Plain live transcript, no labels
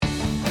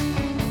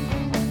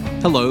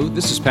Hello,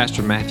 this is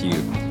Pastor Matthew.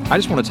 I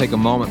just want to take a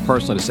moment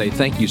personally to say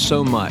thank you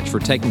so much for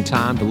taking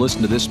time to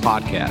listen to this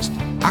podcast.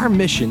 Our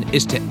mission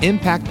is to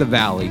impact the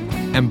valley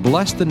and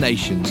bless the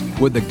nations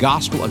with the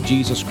gospel of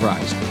Jesus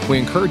Christ. We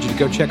encourage you to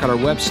go check out our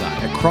website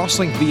at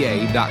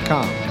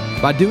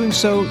crosslinkva.com. By doing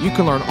so, you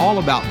can learn all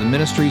about the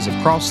ministries of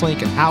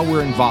Crosslink and how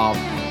we're involved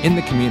in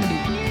the community.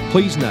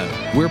 Please know,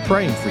 we're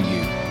praying for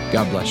you.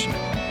 God bless you.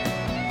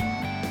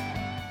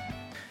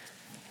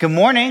 Good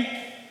morning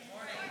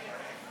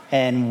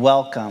and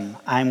welcome.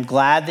 I'm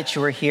glad that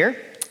you are here.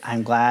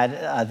 I'm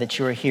glad that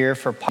you are here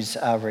for Paul's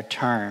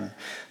return.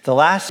 The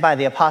last by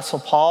the Apostle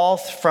Paul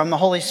from the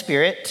Holy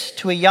Spirit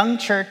to a young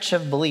church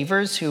of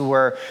believers who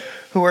were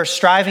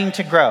striving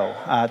to grow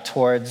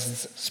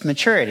towards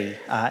maturity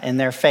in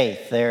their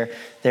faith,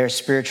 their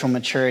spiritual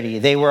maturity.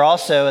 They were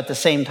also at the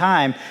same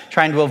time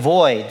trying to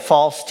avoid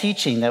false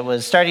teaching that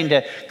was starting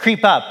to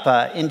creep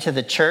up into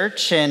the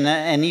church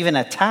and even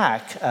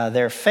attack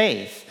their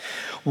faith.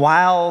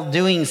 While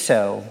doing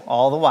so,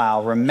 all the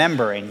while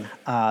remembering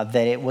that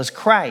it was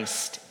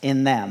Christ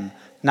in them,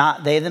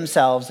 not they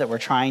themselves that were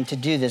trying to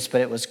do this,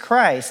 but it was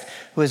Christ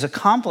who was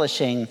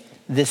accomplishing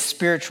this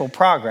spiritual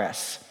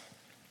progress.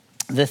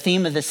 The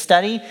theme of this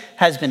study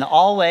has been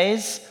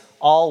always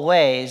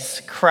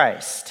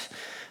Christ.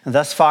 And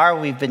thus far,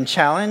 we've been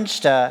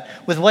challenged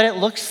with what it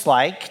looks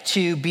like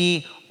to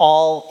be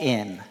all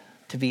in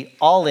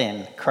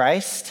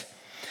Christ,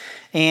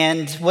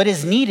 and what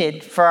is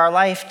needed for our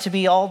life to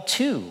be all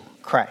to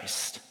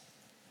Christ.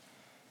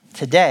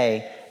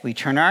 Today, we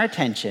turn our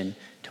attention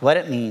to what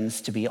it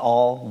means to be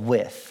all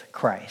with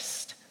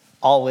Christ.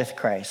 All with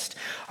Christ.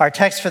 Our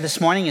text for this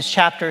morning is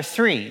chapter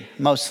 3,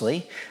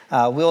 mostly.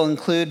 We'll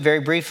include very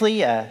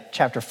briefly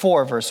chapter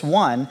 4, verse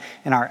 1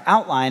 in our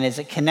outline as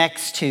it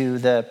connects to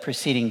the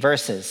preceding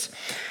verses.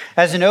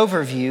 As an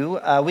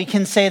overview, we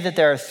can say that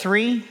there are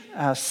three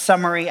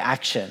summary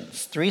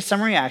actions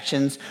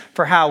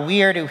for how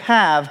we are to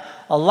have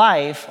a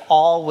life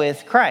all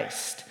with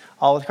Christ.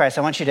 All with Christ.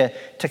 I want you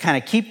to kind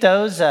of keep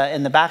those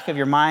in the back of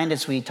your mind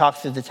as we talk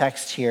through the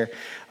text here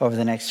over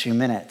the next few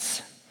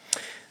minutes.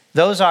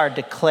 Those are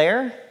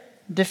declare,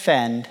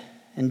 defend,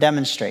 and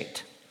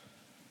demonstrate.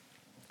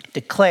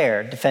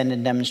 Declare, defend,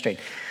 and demonstrate.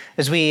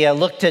 As we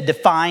look to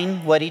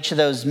define what each of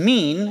those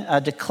mean,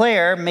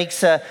 declare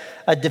makes a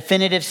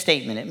definitive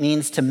statement. It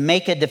means to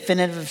make a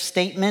definitive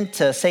statement,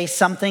 to say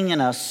something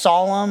in a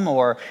solemn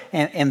or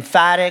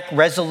emphatic,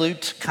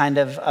 resolute kind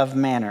of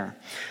manner.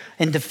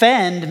 And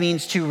defend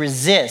means to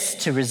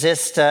resist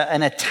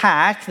an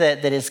attack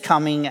that is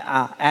coming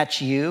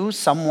at you,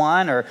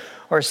 someone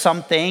or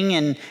something,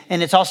 and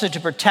it's also to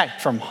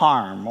protect from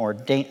harm or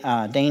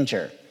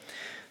danger.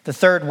 The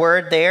third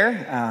word there,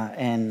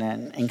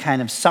 and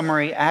kind of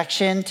summary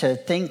action to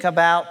think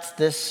about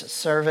this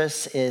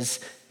service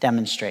is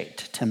demonstrate,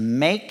 to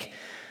make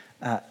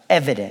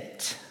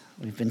evident.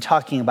 We've been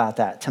talking about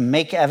that. To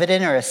make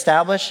evident or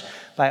establish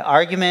by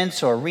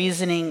arguments or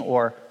reasoning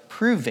or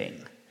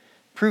proving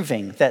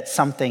that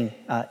something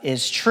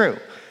is true,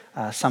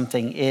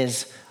 something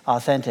is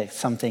authentic,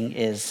 something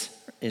is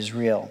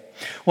real.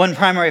 One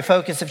primary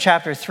focus of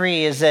chapter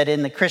 3 is that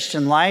in the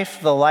Christian life,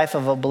 the life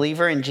of a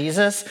believer in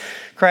Jesus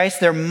Christ,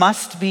 there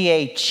must be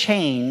a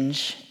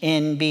change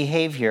in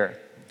behavior.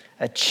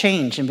 A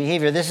change in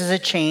behavior. This is a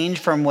change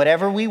from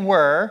whatever we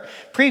were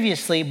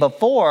previously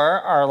before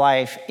our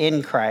life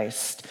in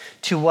Christ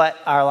to what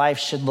our life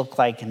should look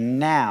like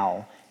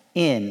now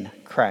in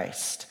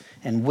Christ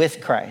and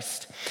with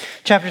Christ.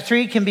 Chapter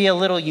 3 can be a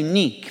little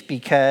unique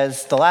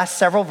because the last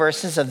several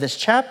verses of this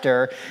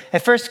chapter,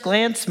 at first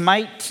glance,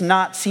 might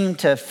not seem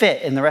to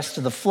fit in the rest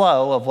of the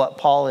flow of what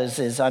Paul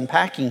is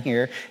unpacking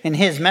here in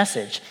his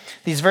message.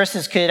 These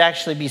verses could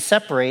actually be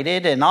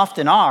separated and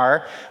often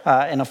are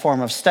in a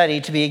form of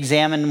study to be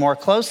examined more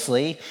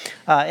closely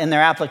in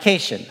their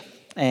application.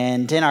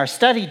 And in our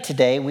study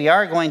today, we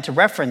are going to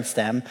reference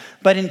them,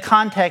 but in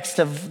context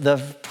of the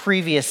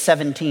previous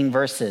 17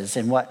 verses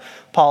and what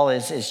Paul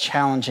is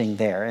challenging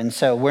there. And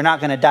so we're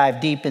not going to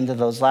dive deep into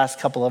those last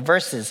couple of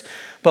verses,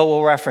 but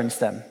we'll reference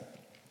them.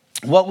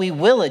 What we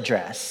will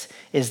address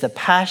is the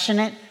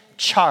passionate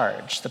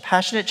charge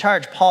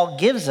Paul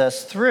gives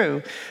us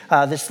through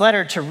this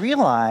letter to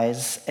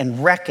realize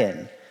and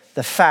reckon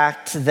the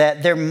fact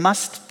that there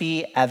must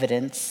be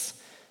evidence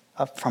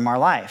from our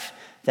life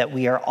that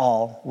we are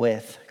all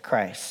with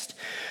Christ.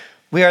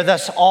 We are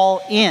thus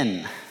all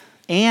in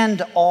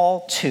and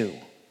all to,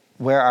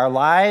 where our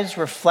lives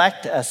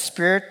reflect a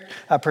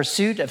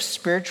pursuit of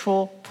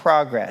spiritual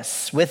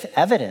progress with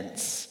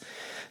evidence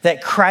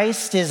that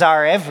Christ is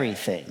our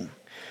everything,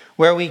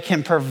 where we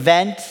can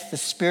prevent the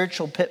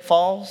spiritual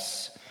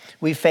pitfalls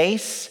we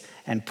face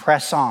and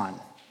press on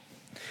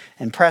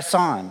in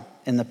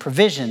the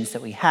provisions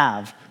that we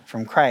have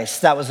from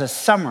Christ. That was a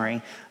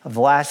summary of the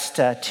last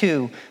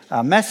two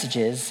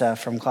messages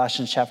from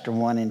Colossians chapter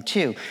 1 and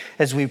 2.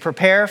 As we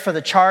prepare for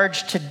the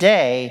charge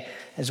today,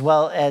 as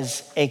well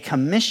as a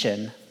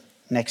commission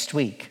next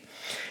week.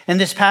 In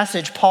this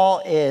passage,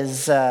 Paul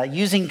is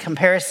using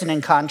comparison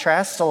and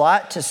contrast a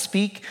lot to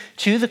speak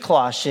to the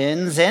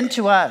Colossians and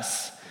to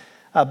us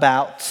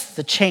about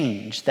the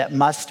change that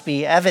must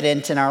be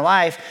evident in our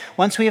life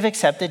once we have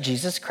accepted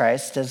Jesus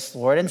Christ as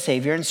Lord and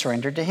Savior and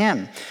surrendered to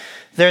him.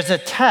 There's a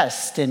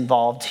test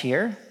involved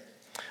here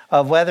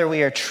of whether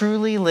we are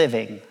truly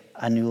living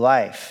a new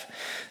life.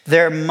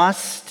 There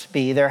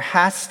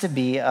has to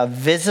be a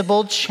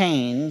visible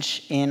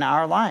change in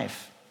our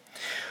life.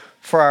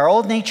 For our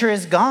old nature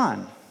is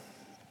gone,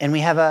 and we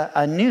have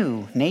a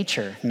new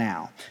nature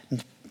now,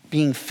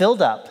 being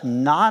filled up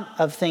not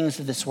of things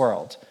of this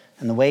world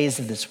and the ways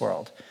of this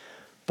world,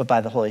 but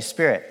by the Holy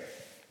Spirit.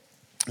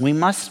 We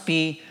must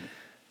be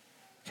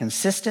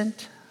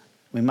consistent.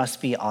 We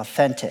must be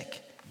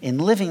authentic in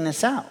living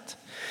this out.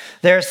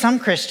 There are some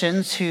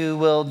Christians who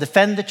will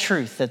defend the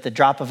truth at the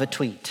drop of a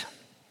tweet,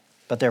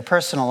 but their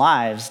personal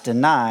lives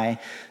deny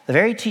the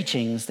very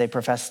teachings they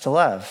profess to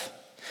love.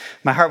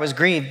 My heart was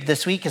grieved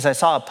this week as I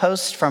saw a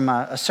post from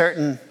a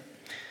certain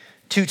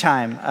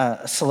two-time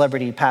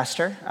celebrity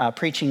pastor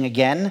preaching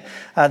again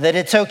that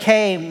it's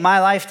okay, my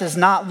life does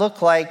not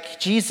look like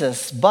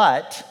Jesus,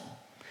 but,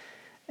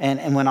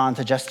 and went on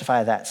to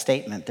justify that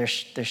statement. There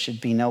should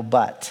be no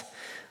but.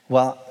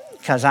 Well,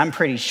 because I'm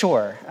pretty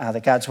sure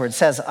that God's word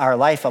says our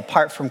life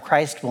apart from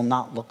Christ will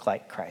not look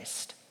like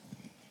Christ.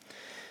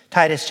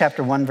 Titus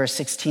chapter 1 verse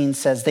 16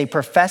 says, they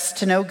profess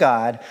to know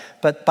God,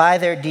 but by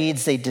their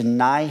deeds they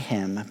deny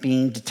him,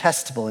 being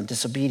detestable and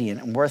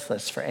disobedient and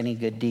worthless for any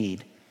good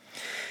deed.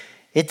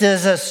 It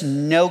does us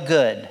no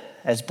good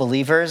as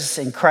believers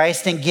in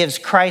Christ and gives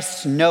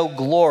Christ no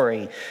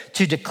glory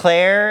to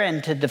declare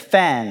and to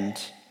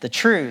defend the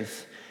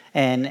truth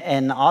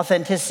and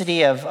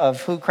authenticity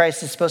of who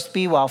Christ is supposed to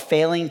be while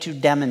failing to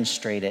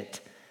demonstrate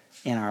it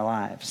in our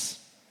lives.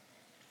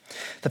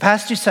 The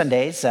past 2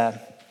 Sundays,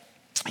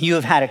 you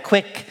have had a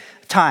quick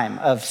time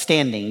of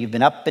standing. You've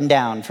been up and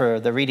down for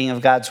the reading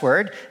of God's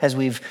word as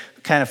we've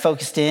kind of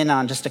focused in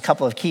on just a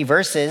couple of key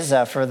verses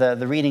for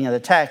the reading of the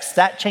text.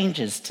 That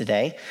changes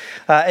today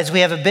as we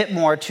have a bit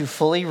more to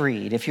fully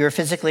read. If you're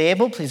physically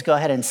able, please go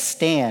ahead and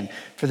stand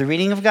for the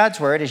reading of God's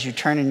word as you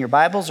turn in your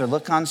Bibles or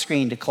look on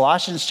screen to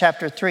Colossians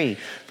chapter 3,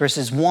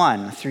 verses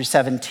 1 through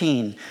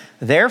 17.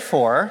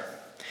 Therefore,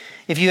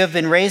 if you have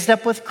been raised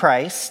up with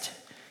Christ,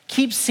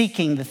 keep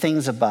seeking the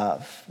things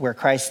above, where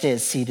Christ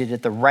is seated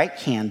at the right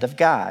hand of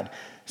God.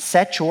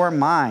 Set your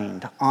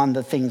mind on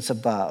the things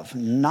above,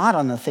 not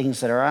on the things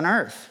that are on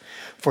earth.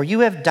 For you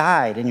have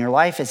died, and your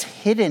life is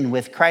hidden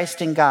with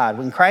Christ in God.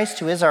 When Christ,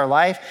 who is our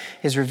life,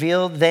 is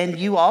revealed, then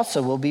you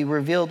also will be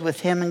revealed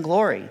with him in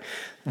glory.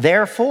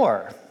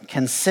 Therefore,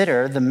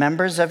 consider the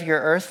members of your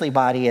earthly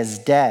body as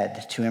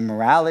dead to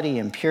immorality,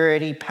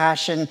 impurity,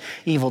 passion,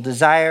 evil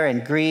desire,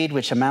 and greed,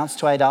 which amounts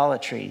to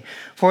idolatry.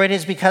 For it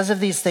is because of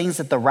these things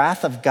that the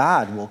wrath of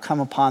God will come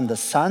upon the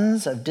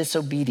sons of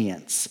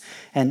disobedience.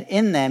 And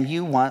in them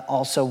you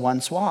also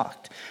once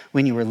walked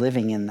when you were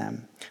living in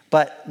them.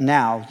 But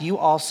now you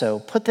also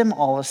put them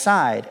all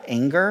aside: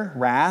 anger,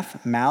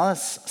 wrath,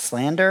 malice,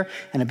 slander,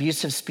 and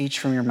abusive speech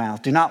from your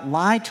mouth. Do not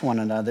lie to one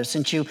another,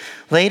 since you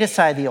laid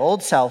aside the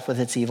old self with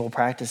its evil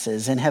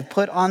practices and have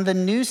put on the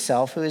new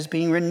self, who is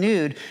being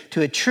renewed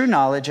to a true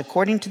knowledge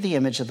according to the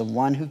image of the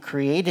one who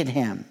created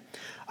him.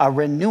 A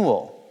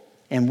renewal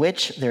in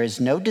which there is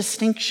no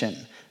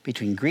distinction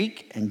between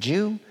Greek and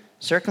Jew,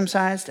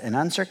 circumcised and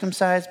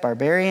uncircumcised,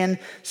 barbarian,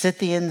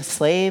 Scythian,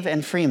 slave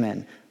and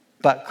freeman.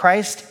 But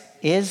Christ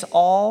is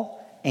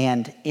all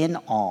and in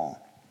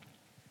all.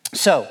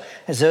 So,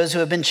 as those who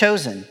have been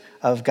chosen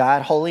of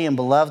God, holy and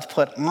beloved,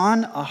 put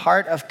on a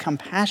heart of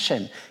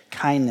compassion,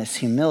 kindness,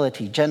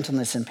 humility,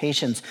 gentleness, and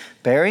patience,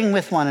 bearing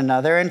with one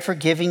another and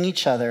forgiving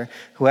each other.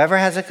 Whoever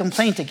has a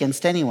complaint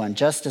against anyone,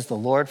 just as the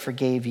Lord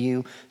forgave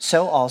you,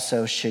 so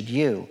also should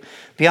you.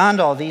 Beyond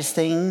all these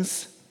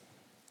things,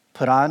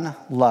 put on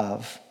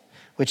love,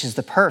 which is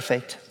the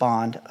perfect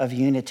bond of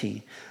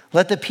unity.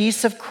 Let the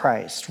peace of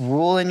Christ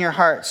rule in your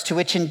hearts, to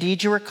which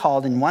indeed you were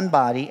called in one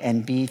body,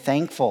 and be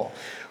thankful.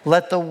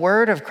 Let the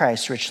word of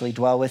Christ richly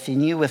dwell within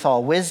you with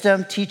all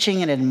wisdom,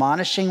 teaching and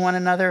admonishing one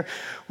another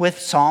with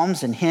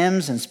psalms and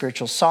hymns and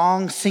spiritual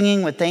songs,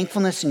 singing with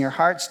thankfulness in your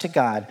hearts to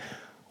God.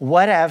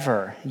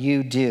 Whatever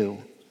you do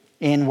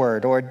in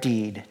word or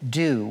deed,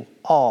 do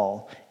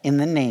all in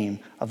the name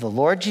of the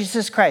Lord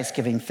Jesus Christ,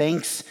 giving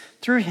thanks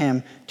through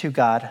him to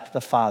God the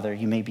Father.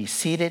 You may be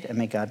seated, and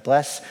may God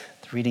bless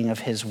reading of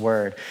his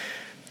word.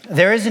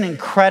 There is an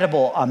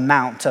incredible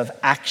amount of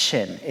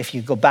action if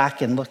you go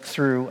back and look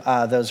through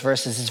those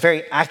verses. It's a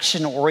very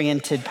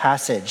action-oriented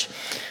passage.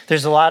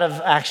 There's a lot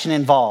of action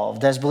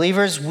involved. As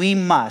believers, we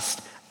must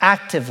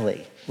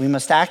actively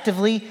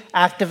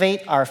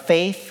activate our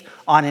faith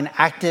on an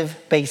active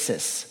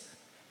basis.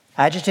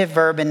 Adjective,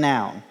 verb, and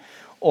noun.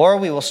 Or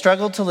we will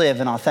struggle to live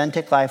an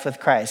authentic life with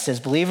Christ.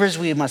 As believers,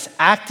 we must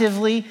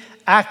actively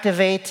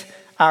activate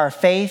our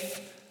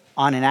faith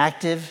on an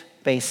active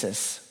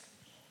basis.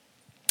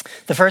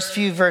 The first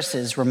few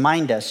verses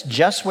remind us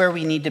just where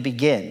we need to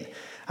begin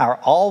our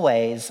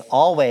always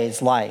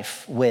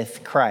life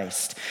with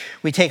Christ.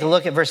 We take a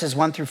look at verses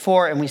 1 through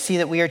 4, and we see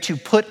that we are to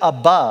put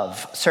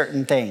above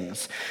certain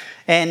things.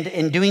 And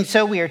in doing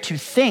so, we are to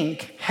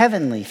think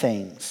heavenly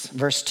things.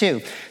 Verse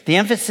 2, the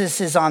emphasis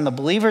is on the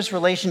believer's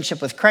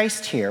relationship with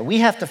Christ here. We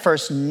have to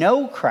first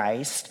know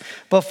Christ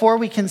before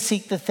we can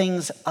seek the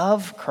things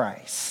of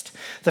Christ.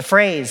 The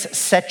phrase,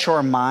 set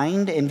your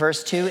mind, in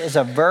verse 2 is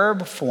a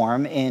verb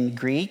form in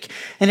Greek,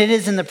 and it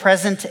is in the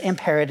present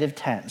imperative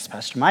tense.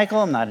 Pastor Michael,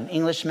 I'm not an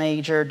English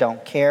major,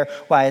 don't care.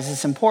 Why is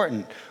this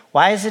important?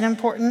 Why is it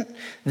important?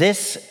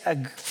 This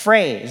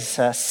phrase,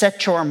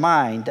 set your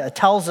mind,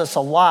 tells us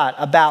a lot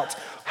about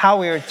how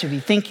we are to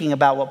be thinking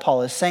about what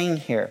Paul is saying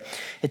here.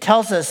 It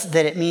tells us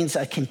that it means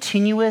a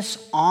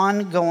continuous,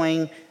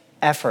 ongoing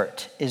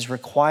effort is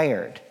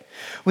required.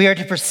 We are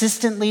to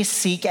persistently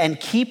seek and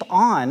keep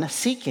on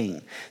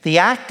seeking. The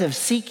act of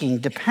seeking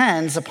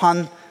depends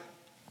upon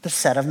the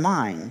set of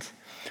mind.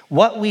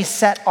 What we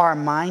set our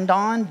mind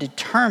on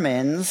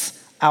determines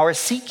our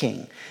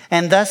seeking,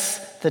 and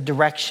thus the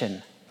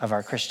direction of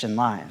our Christian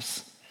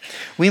lives.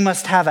 We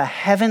must have a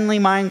heavenly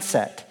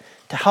mindset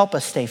to help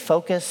us stay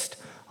focused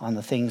on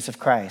the things of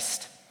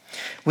Christ.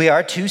 We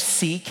are to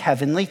seek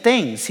heavenly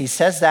things. He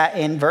says that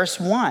in verse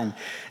 1.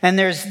 And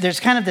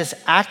there's kind of this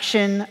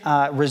action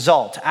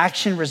result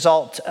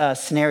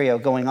scenario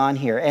going on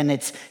here. And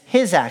it's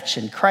his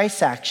action,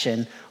 Christ's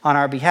action on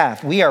our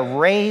behalf. We are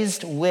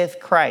raised with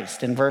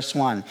Christ in verse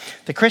 1.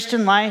 The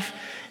Christian life,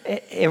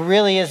 it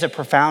really is a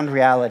profound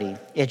reality.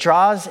 It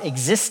draws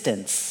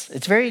existence,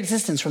 its very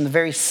existence, from the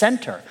very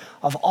center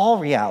of all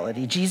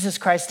reality, Jesus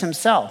Christ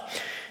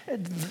himself.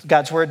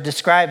 God's word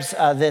describes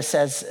this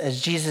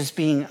as Jesus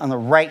being on the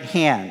right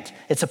hand.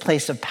 It's a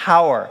place of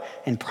power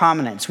and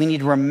prominence. We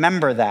need to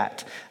remember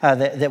that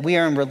we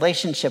are in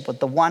relationship with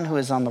the one who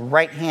is on the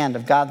right hand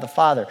of God the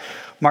Father.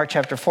 Mark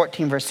chapter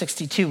 14, verse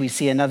 62, we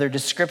see another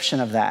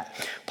description of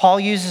that. Paul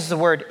uses the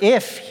word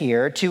if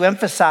here to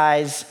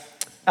emphasize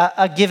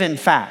a given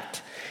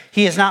fact.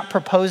 He is not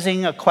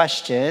proposing a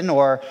question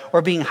or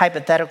being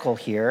hypothetical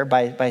here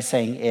by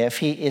saying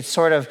if. It's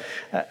sort of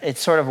a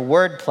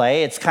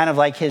wordplay. It's kind of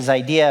like his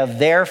idea of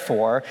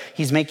therefore.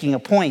 He's making a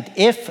point.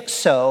 If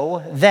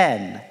so,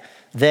 then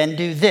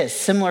do this.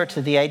 Similar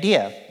to the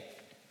idea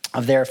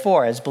of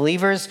therefore. As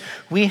believers,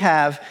 we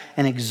have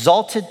an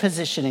exalted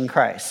position in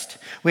Christ.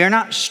 We are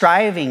not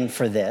striving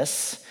for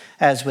this,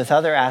 as with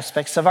other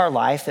aspects of our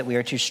life that we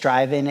are to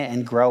strive in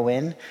and grow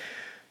in.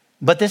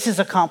 But this is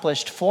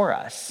accomplished for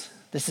us.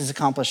 This is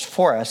accomplished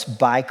for us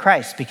by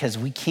Christ because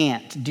we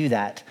can't do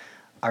that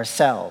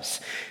ourselves.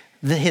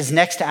 His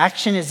next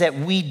action is that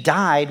we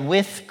died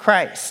with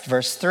Christ.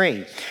 Verse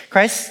 3.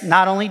 Christ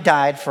not only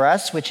died for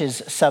us, which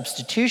is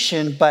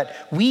substitution, but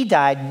we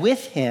died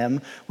with him,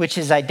 which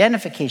is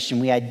identification.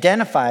 We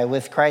identify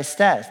with Christ's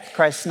death.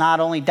 Christ not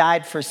only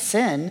died for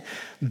sin,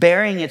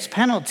 bearing its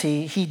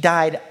penalty, he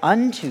died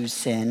unto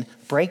sin,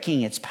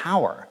 breaking its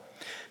power.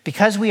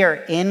 Because we are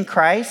in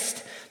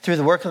Christ, through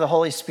the work of the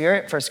Holy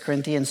Spirit, 1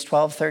 Corinthians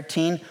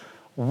 12:13,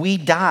 we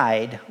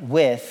died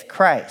with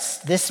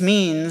Christ. This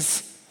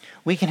means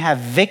we can have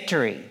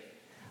victory.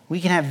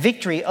 We can have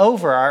victory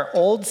over our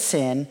old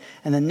sin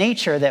and the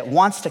nature that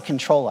wants to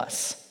control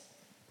us.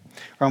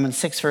 Romans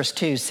 6 verse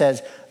 2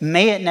 says,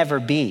 "May it never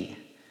be.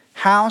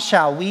 How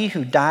shall we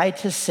who died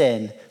to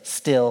sin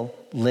still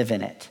live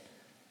in it?"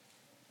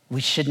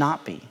 We should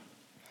not be.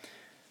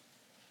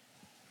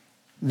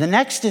 The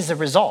next is a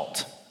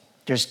result.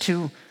 There's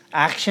two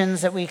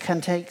actions that we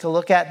can take a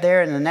look at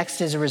there, and the next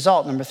is a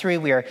result. Number 3,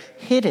 we are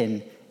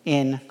hidden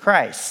in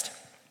Christ.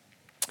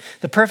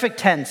 The perfect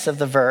tense of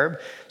the verb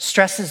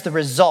stresses the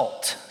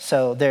result.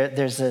 So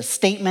there's a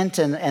statement,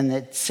 and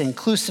it's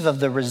inclusive of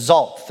the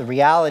result, the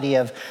reality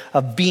of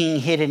being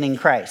hidden in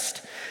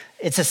Christ.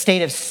 It's a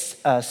state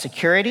of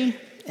security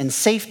and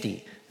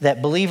safety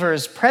that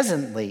believers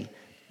presently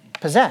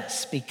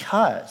possess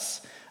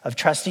because of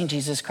trusting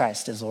Jesus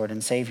Christ as Lord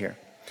and Savior.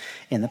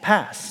 In the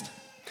past,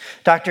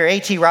 Dr.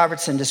 A.T.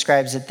 Robertson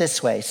describes it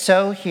this way: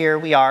 so here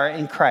we are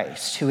in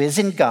Christ, who is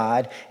in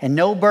God, and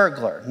no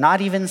burglar, not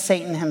even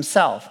Satan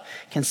himself,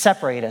 can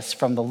separate us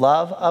from the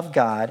love of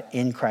God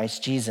in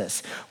Christ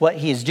Jesus. What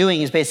he is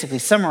doing is basically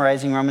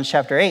summarizing Romans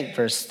chapter 8,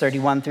 verse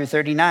 31 through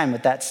 39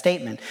 with that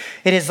statement.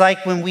 It is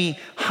like when we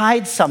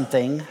hide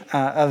something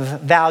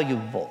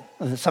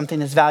something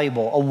that's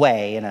valuable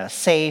away in a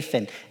safe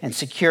and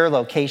secure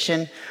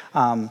location,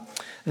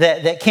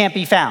 that can't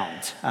be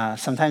found.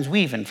 Sometimes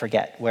we even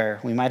forget where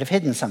we might have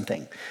hidden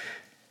something.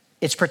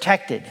 It's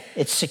protected.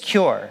 It's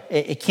secure.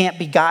 It can't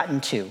be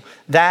gotten to.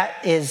 That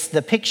is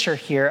the picture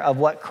here of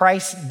what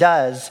Christ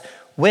does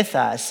with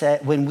us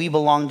when we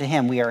belong to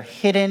him. We are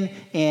hidden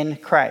in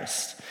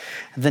Christ.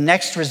 The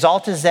next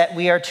result is that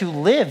we are to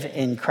live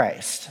in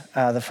Christ.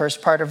 The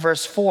first part of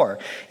verse 4.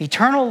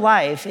 Eternal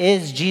life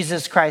is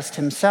Jesus Christ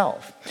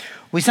himself.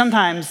 We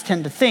sometimes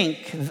tend to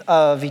think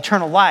of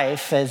eternal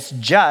life as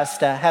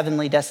just a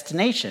heavenly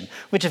destination,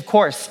 which of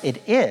course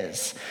it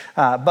is.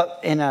 But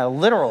in a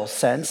literal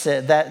sense,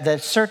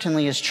 that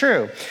certainly is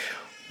true.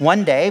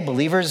 One day,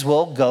 believers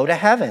will go to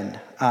heaven.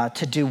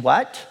 To do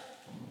what?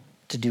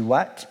 To do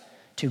what?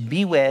 To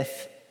be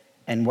with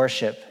and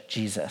worship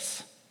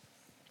Jesus.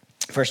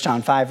 1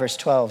 John 5, verse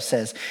 12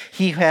 says,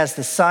 "He who has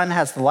the Son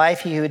has the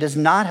life. He who does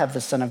not have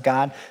the Son of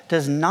God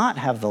does not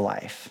have the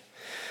life."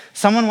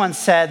 Someone once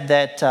said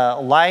that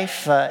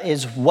life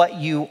is what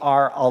you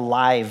are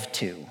alive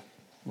to.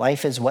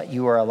 Life is what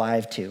you are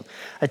alive to.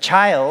 A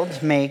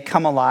child may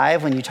come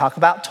alive when you talk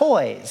about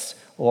toys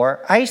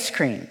or ice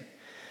cream.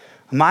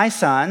 My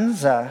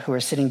sons, who are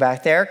sitting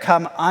back there,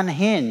 come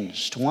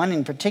unhinged, one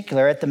in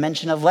particular at the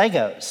mention of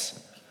Legos.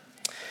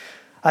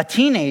 A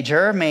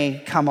teenager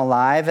may come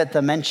alive at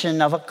the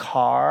mention of a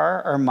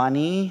car or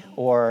money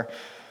or,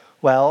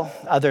 well,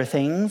 other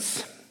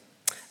things.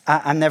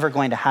 I'm never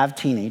going to have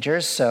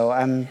teenagers, so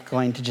I'm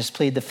going to just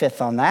plead the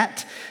fifth on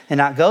that and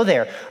not go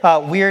there.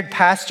 Weird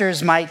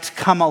pastors might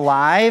come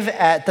alive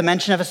at the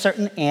mention of a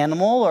certain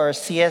animal or a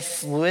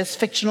C.S. Lewis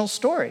fictional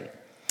story.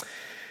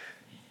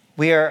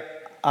 We are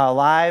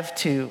alive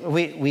to,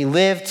 we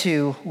live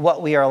to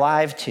what we are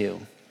alive to.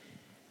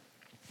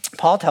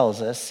 Paul tells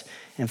us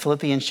in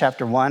Philippians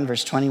chapter 1,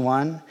 verse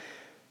 21,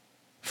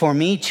 "For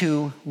me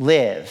to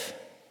live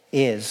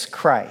is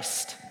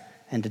Christ,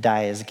 and to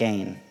die is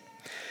gain."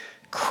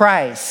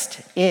 Christ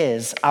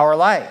is our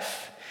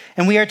life,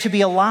 and we are to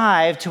be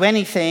alive to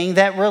anything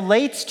that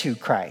relates to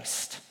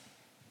Christ.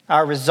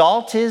 Our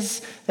result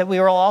is that we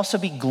will also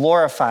be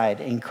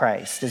glorified in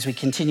Christ. As we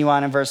continue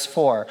on in verse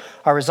 4,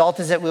 our result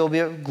is that we will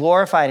be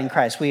glorified in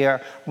Christ. We are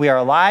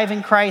alive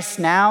in Christ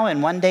now,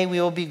 and one day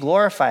we will be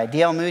glorified.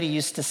 D.L. Moody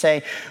used to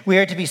say, "We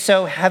are to be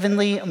so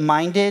heavenly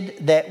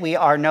minded that we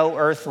are no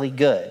earthly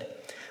good."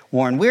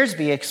 Warren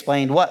Wiersbe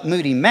explained what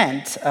Moody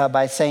meant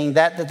by saying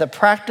that the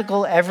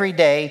practical,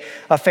 everyday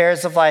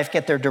affairs of life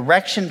get their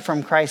direction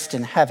from Christ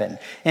in heaven.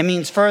 It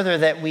means further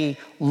that we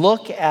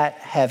look at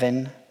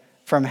heaven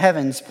from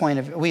heaven's point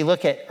of view. We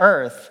look at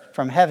earth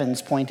from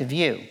heaven's point of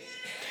view.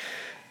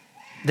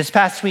 This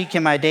past week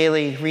in my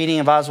daily reading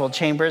of Oswald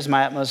Chambers,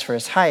 My Utmost for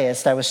His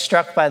Highest, I was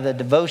struck by the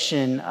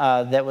devotion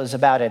that was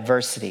about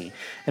adversity.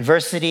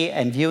 Adversity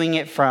and viewing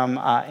it from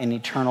an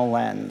eternal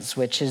lens,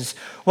 which is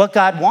what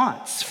God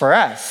wants for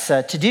us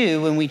to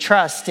do when we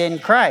trust in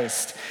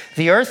Christ.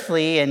 The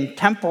earthly and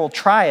temporal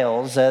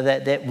trials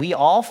that we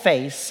all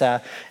face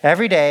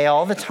every day,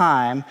 all the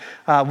time,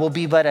 will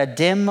be but a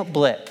dim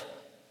blip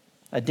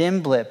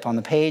on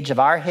the page of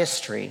our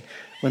history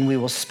when we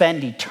will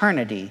spend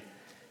eternity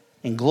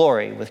in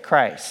glory with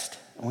Christ.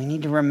 We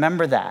need to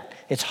remember that.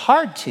 It's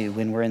hard to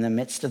when we're in the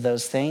midst of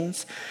those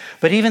things.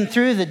 But even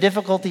through the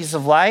difficulties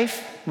of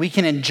life, we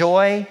can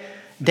enjoy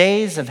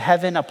days of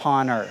heaven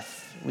upon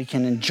earth. We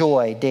can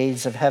enjoy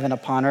days of heaven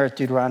upon earth,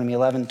 Deuteronomy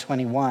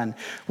 11:21,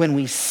 when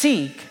we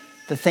seek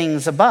the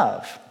things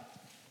above.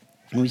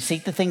 When we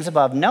seek the things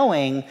above,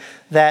 knowing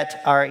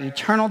that our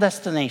eternal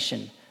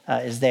destination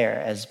is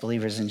there as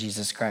believers in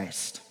Jesus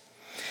Christ.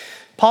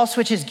 Paul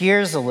switches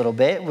gears a little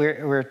bit.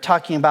 We're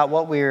talking about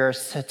what we're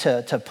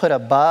to put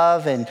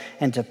above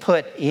and to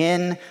put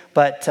in,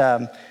 but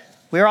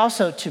we're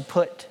also to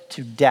put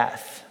to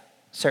death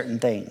certain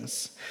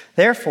things.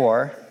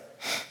 Therefore,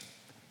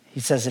 he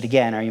says it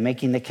again. Are you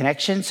making the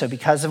connection? So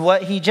because of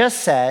what he just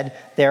said,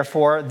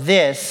 therefore,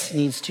 this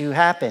needs to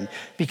happen.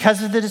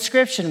 Because of the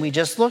description we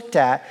just looked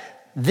at,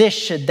 this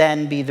should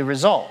then be the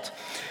result.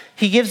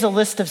 He gives a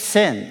list of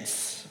sins.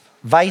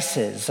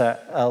 Vices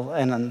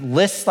and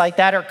lists like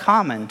that are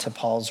common to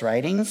Paul's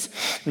writings.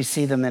 We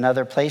see them in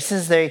other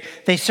places. They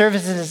serve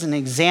as an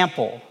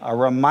example, a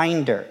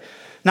reminder.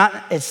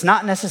 It's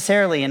not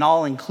necessarily an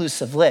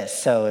all-inclusive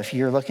list. So if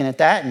you're looking at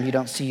that and you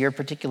don't see your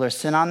particular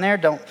sin on there,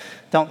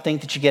 don't think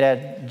that you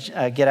get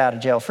a get out of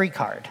jail free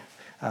card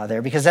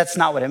there, because that's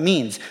not what it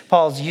means.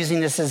 Paul's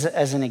using this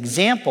as an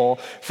example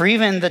for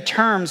even the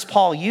terms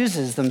Paul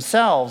uses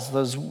themselves.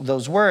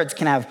 Those words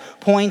can have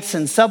points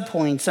and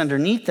subpoints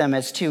underneath them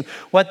as to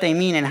what they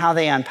mean and how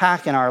they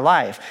unpack in our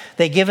life.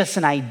 They give us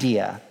an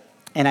idea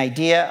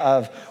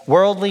of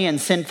worldly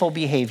and sinful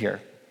behavior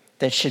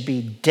that should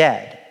be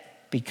dead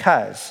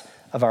because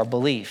of our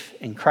belief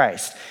in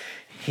Christ.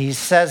 He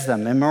says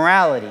them: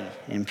 immorality,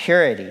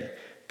 impurity,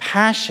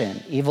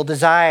 passion, evil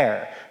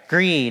desire,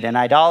 greed and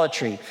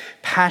idolatry.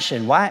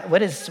 Passion. What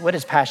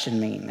does passion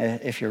mean?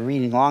 If you're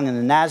reading along in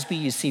the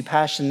NASB, you see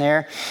passion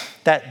there.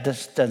 That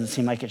just doesn't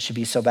seem like it should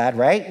be so bad,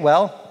 right?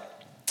 Well,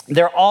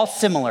 they're all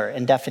similar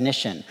in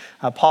definition.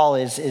 Paul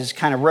is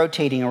kind of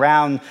rotating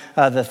around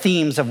the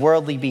themes of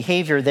worldly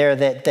behavior there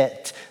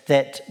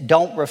that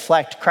don't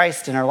reflect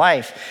Christ in our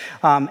life.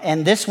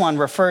 And this one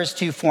refers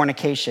to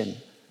fornication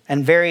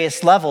and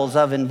various levels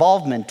of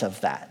involvement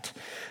of that.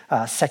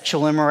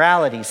 Sexual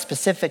immorality,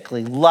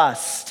 specifically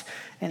lust,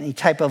 any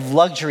type of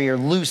luxury or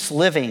loose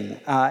living.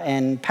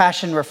 And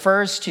passion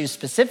refers to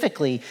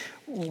specifically,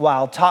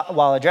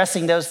 while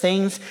addressing those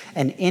things,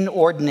 an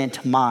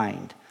inordinate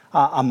mind.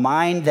 A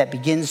mind that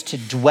begins to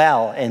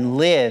dwell and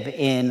live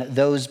in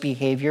those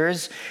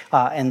behaviors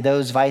and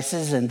those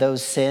vices and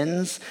those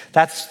sins.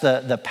 That's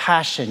the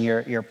passion.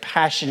 You're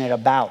passionate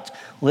about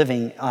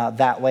living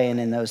that way and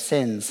in those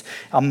sins.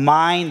 A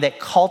mind that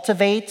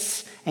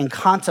cultivates and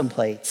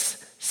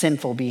contemplates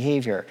sinful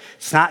behavior.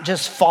 It's not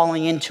just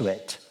falling into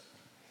it,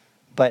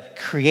 but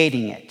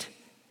creating it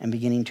and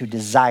beginning to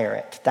desire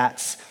it.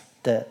 That's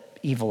the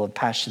evil of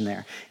passion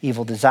there.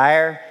 Evil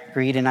desire,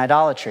 greed, and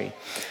idolatry.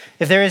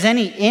 If there is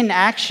any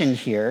inaction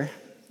here,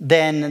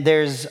 then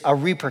there's a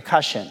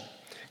repercussion.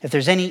 If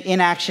there's any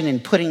inaction in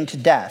putting to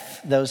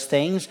death those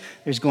things,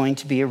 there's going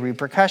to be a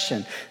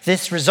repercussion.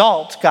 This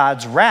result,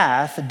 God's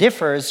wrath,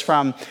 differs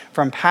from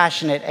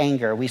passionate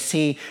anger. We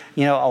see,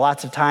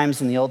 lots of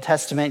times in the Old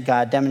Testament,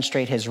 God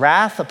demonstrate his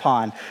wrath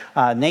upon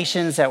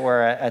nations that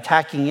were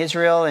attacking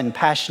Israel in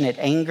passionate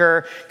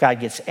anger. God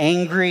gets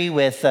angry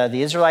with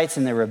the Israelites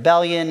and their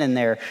rebellion and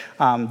their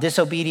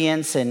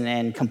disobedience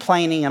and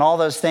complaining and all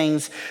those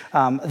things.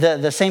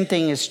 The same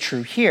thing is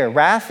true here.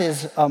 Wrath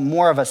is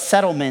more of a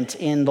settlement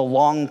in the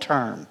long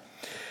term,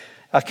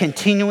 a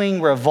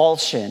continuing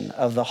revulsion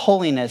of the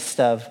holiness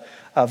of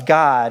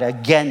God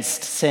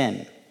against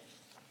sin.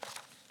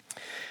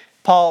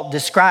 Paul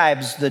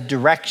describes the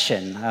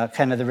direction,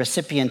 kind of the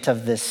recipient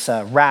of this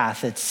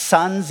wrath. It's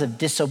sons of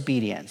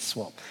disobedience.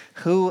 Well,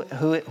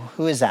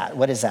 who is that?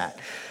 What is that?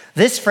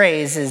 This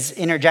phrase is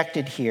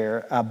interjected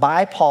here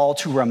by Paul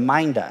to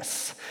remind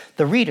us,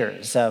 the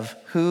readers, of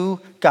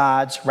who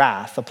God's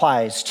wrath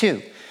applies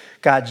to.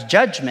 God's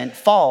judgment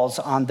falls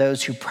on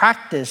those who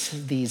practice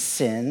these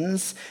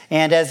sins,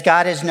 and as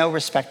God is no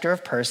respecter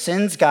of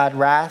persons, God's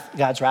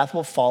wrath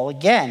will fall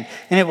again,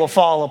 and it will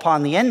fall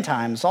upon the end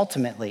times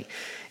ultimately.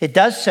 It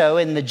does so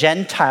in the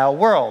Gentile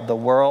world, the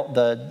world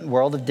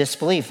of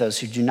disbelief, those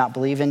who do not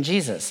believe in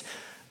Jesus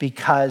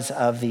because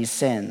of these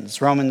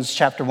sins. Romans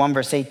chapter 1,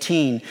 verse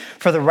 18,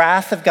 for the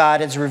wrath of God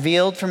is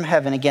revealed from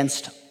heaven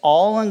against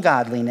all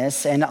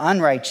ungodliness and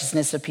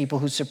unrighteousness of people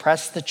who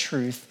suppress the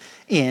truth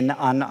in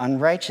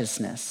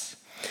unrighteousness.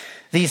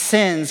 These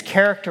sins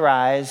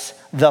characterize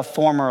the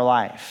former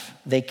life.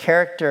 They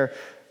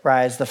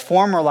characterize the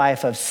former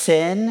life of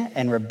sin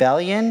and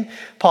rebellion.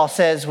 Paul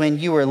says when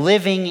you were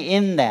living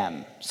in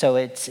them, so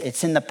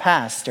it's in the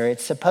past, or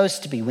it's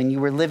supposed to be when you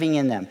were living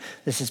in them.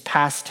 This is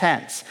past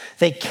tense.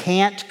 They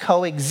can't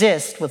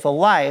coexist with a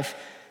life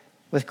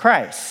with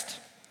Christ.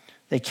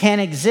 They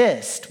can't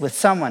exist with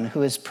someone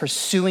who is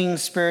pursuing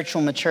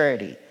spiritual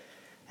maturity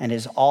and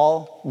is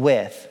all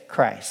with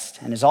Christ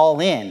and is all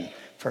in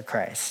for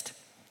Christ.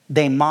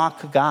 They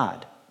mock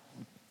God.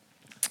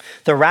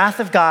 The wrath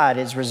of God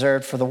is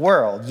reserved for the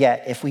world,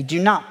 yet if we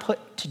do not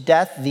put to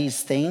death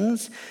these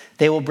things,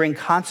 they will bring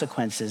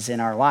consequences in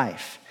our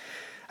life.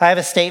 I have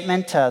a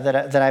statement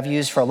that I've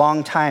used for a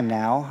long time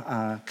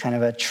now, kind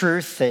of a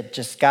truth that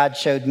just God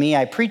showed me.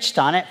 I preached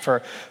on it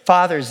for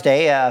Father's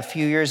Day a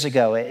few years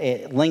ago.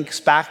 It links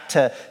back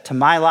to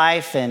my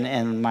life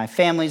and my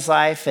family's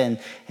life and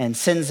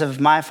sins of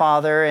my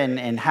father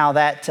and how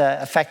that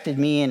affected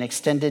me and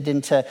extended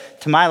into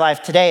my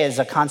life today as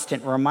a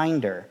constant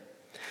reminder.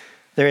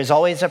 There is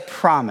always a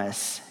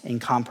promise in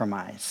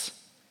compromise.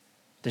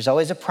 There's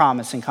always a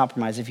promise in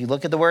compromise. If you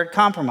look at the word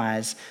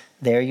compromise,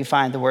 there you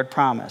find the word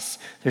promise.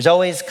 There's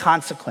always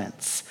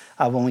consequence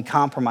when we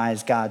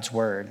compromise God's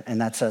word,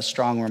 and that's a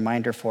strong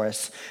reminder for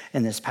us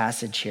in this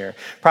passage here.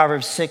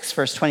 Proverbs 6,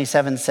 verse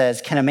 27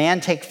 says, can a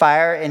man take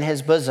fire in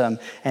his bosom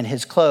and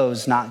his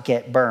clothes not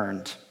get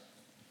burned?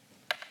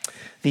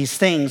 These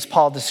things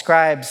Paul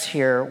describes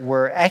here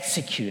were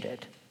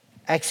executed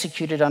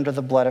under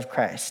the blood of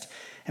Christ,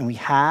 and we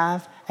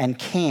have and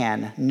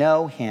can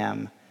know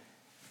him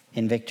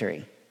in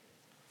victory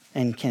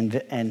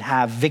and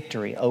have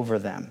victory over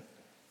them.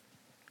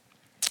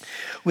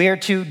 We are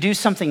to do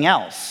something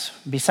else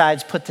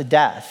besides put to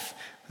death.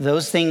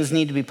 Those things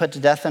need to be put to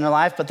death in our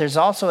life, but there's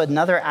also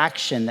another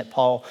action that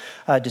Paul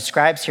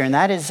describes here, and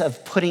that is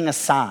of putting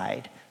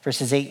aside,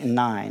 verses 8 and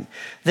 9.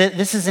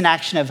 This is an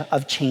action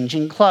of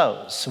changing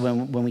clothes.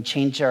 When we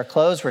change our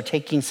clothes, we're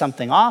taking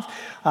something off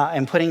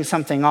and putting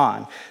something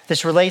on.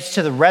 This relates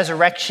to the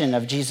resurrection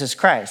of Jesus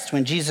Christ.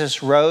 When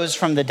Jesus rose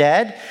from the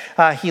dead,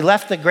 he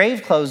left the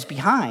grave clothes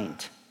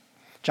behind.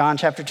 John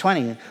chapter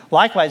 20.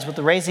 Likewise, with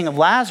the raising of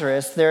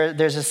Lazarus,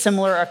 there's a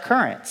similar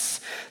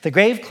occurrence. The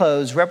grave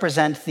clothes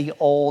represent the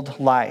old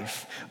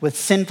life. With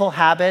sinful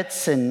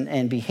habits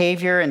and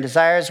behavior and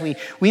desires,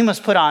 we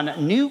must put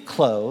on new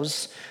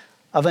clothes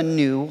of a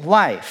new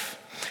life.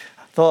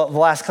 The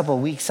last couple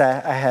of weeks, I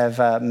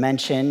have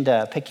mentioned,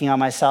 picking on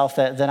myself,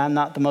 that I'm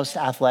not the most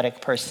athletic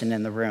person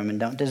in the room and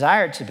don't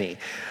desire to be.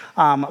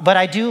 But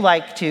I do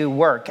like to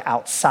work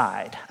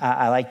outside.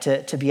 I like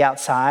to be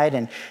outside,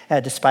 and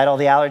despite all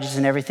the allergies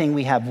and everything,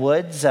 we have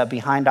woods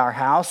behind our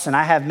house, and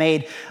I have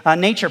made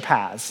nature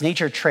paths,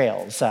 nature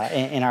trails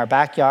in our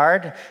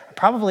backyard,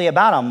 probably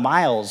about a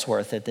mile's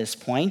worth at this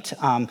point,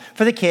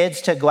 for the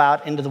kids to go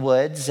out into the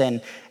woods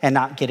and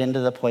not get into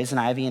the poison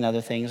ivy and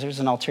other things. There's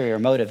an ulterior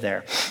motive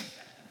there.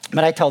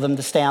 But I tell them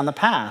to stay on the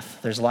path.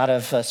 There's a lot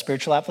of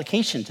spiritual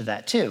application to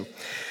that too.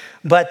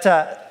 But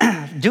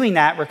doing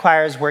that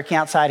requires working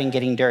outside and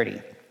getting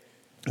dirty,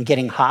 and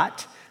getting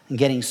hot, and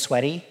getting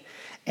sweaty,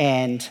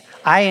 And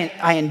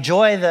I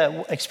enjoy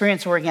the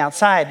experience of working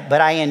outside, but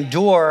I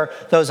endure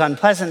those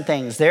unpleasant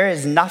things. There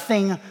is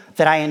nothing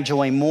that I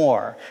enjoy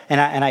more,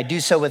 and I do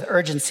so with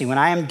urgency. When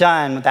I am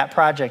done with that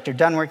project or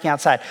done working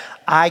outside,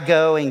 I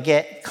go and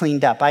get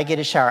cleaned up. I get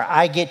a shower.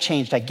 I get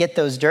changed. I get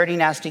those dirty,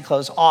 nasty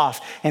clothes off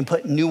and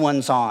put new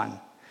ones on.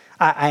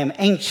 I am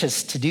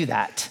anxious to do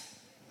that.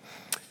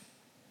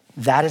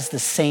 That is the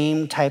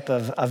same type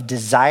of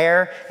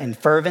desire and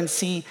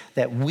fervency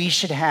that we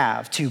should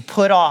have to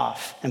put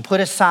off and put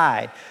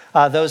aside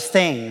those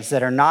things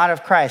that are not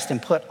of Christ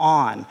and put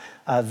on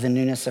the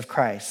newness of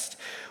Christ.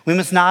 We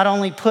must not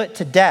only put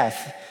to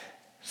death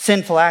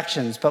sinful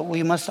actions, but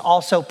we must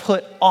also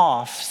put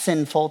off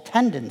sinful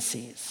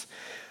tendencies,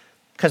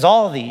 because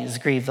all of these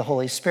grieve the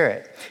Holy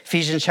Spirit.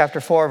 Ephesians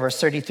chapter 4, verse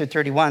 30 through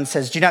 31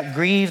 says, "Do not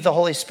grieve the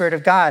Holy Spirit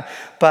of God,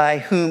 by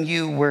whom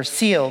you were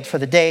sealed for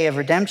the day of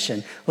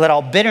redemption. Let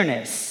all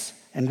bitterness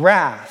and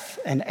wrath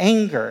and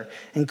anger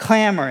and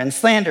clamor and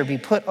slander be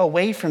put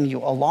away from you,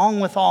 along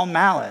with all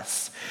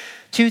malice."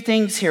 Two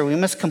things here. We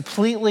must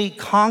completely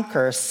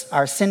conquer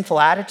our sinful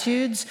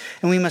attitudes,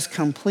 and we must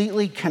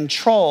completely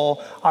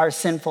control our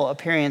sinful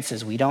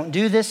appearances. We don't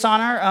do this on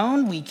our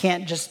own. We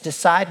can't just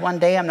decide one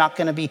day, I'm not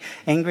going to be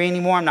angry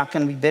anymore. I'm not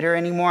going to be bitter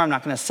anymore. I'm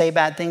not going to say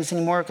bad things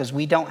anymore, because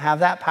we don't have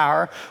that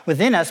power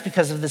within us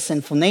because of the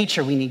sinful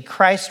nature. We need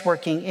Christ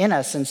working in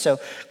us. And so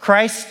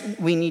Christ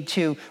we need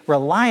to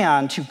rely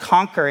on to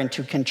conquer and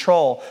to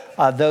control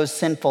those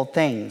sinful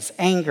things: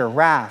 anger,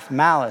 wrath,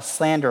 malice,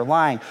 slander,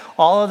 lying,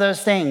 all of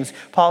those things.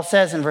 Paul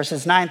says in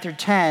verses 9 through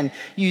 10,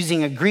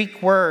 using a Greek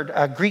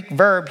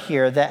verb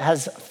here that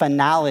has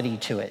finality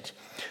to it.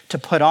 To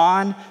put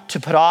on, to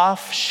put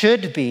off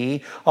should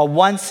be a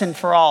once and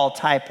for all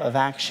type of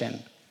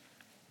action.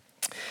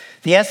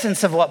 The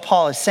essence of what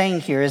Paul is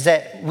saying here is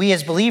that we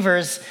as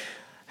believers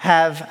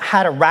have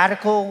had a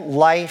radical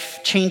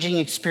life-changing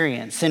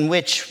experience in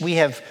which we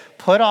have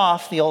put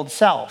off the old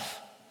self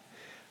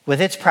with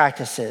its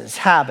practices,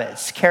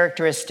 habits,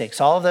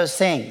 characteristics, all of those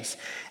things,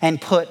 and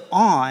put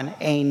on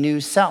a new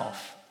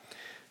self.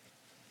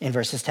 In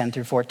verses 10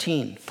 through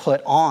 14,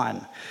 put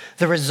on.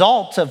 The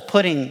result of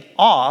putting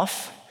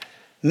off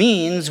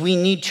means we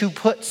need to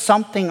put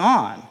something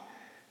on.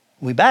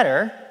 We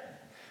better,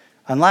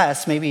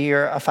 unless maybe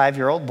you're a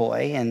 5-year-old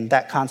boy and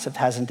that concept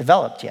hasn't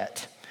developed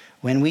yet.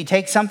 When we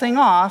take something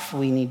off,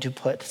 we need to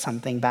put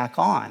something back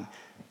on.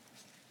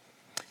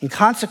 In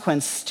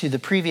consequence to the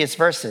previous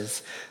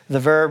verses,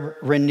 the verb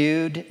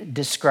renewed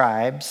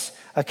describes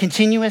a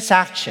continuous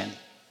action,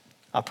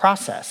 a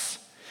process.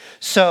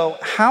 So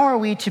how are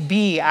we to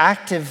be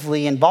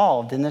actively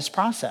involved in this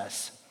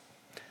process?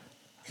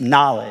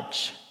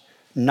 Knowledge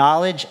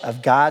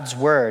of God's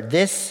word.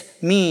 This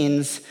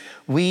means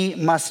we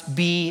must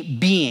be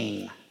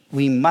being.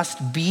 We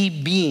must be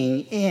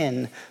being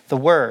in the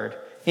word,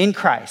 in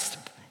Christ,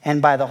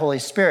 and by the Holy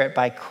Spirit,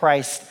 by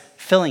Christ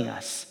filling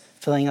us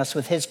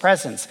with his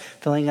presence,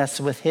 filling us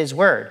with his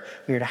word.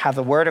 We are to have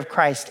the word of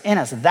Christ in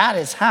us. That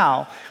is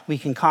how we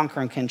can conquer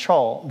and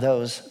control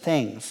those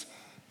things.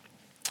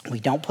 We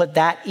don't put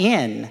that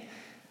in,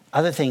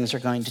 other things are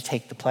going to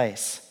take the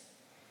place.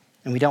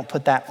 And we don't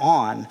put that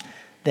on,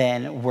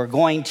 then we're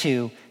going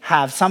to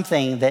have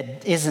something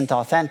that isn't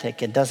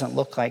authentic. It doesn't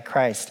look like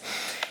Christ.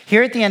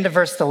 Here at the end of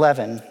verse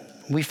 11,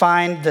 we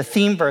find the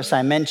theme verse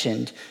I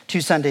mentioned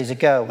 2 Sundays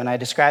ago when I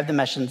described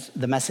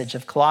the message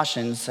of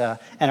Colossians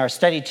and our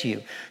study to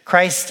you.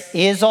 Christ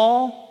is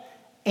all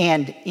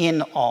and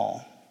in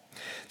all.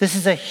 This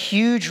is a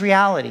huge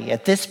reality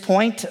at this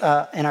point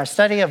in our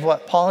study of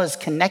what Paul is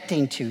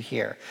connecting to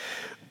here.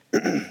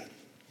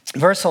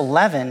 Verse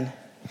 11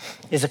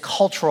 is a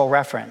cultural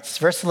reference.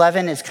 Verse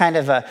 11 is kind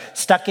of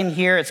stuck in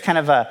here. It's kind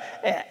of a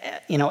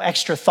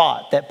extra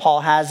thought that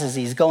Paul has as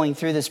he's going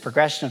through this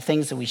progression of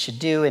things that we should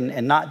do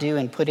and not do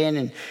and put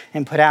in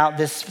and put out.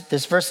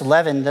 This verse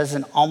 11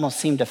 doesn't almost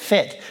seem to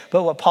fit.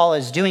 But what Paul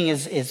is doing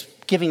is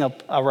giving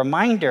a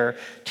reminder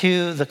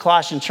to the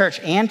Colossian church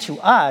and to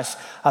us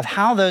of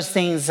how those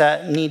things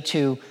need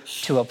to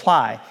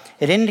apply.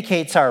 It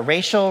indicates our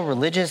racial,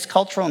 religious,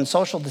 cultural, and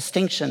social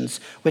distinctions,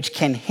 which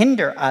can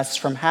hinder us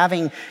from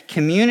having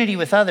community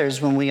with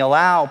others when we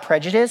allow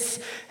prejudice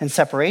and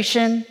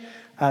separation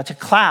to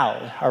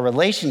cloud our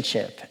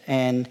relationship.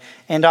 And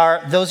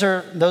those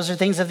are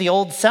things of the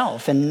old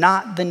self and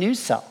not the new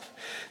self.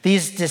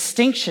 These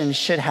distinctions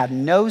should have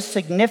no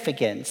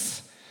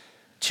significance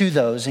to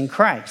those in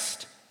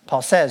Christ.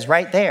 Paul says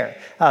right there,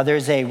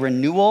 there's a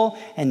renewal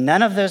and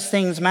none of those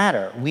things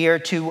matter. We are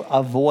to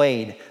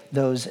avoid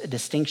those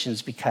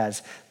distinctions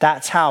because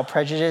that's how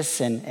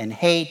prejudice and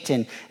hate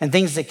and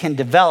things that can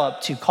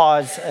develop to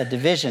cause a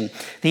division.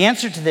 The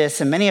answer to this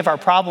and many of our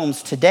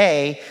problems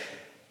today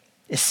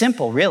is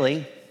simple,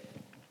 really.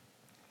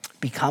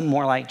 Become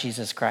more like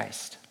Jesus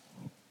Christ.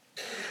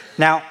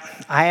 Now,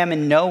 I am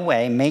in no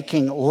way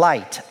making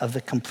light of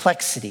the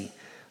complexity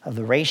of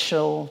the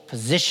racial,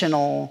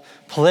 positional,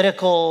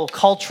 political,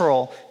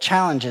 cultural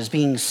challenges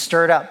being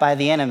stirred up by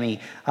the enemy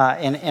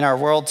in our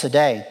world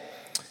today.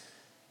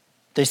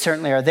 They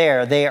certainly are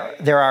there.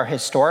 There are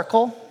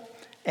historical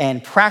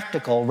and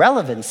practical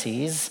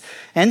relevancies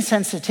and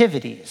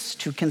sensitivities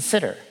to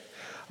consider.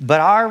 But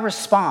our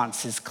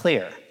response is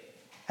clear.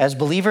 As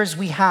believers,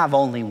 we have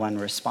only one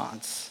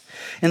response.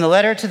 In the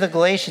letter to the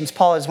Galatians,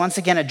 Paul is once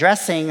again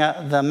addressing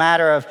the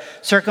matter of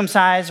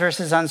circumcised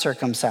versus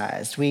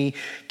uncircumcised. We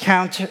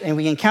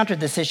encountered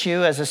this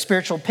issue as a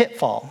spiritual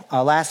pitfall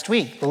last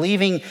week,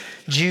 believing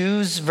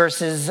Jews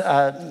versus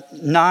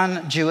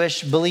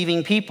non-Jewish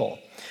believing people.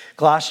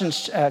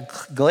 Galatians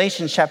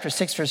chapter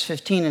 6, verse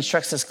 15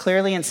 instructs us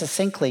clearly and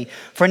succinctly,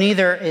 for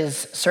neither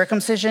is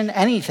circumcision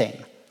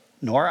anything,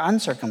 nor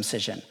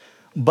uncircumcision,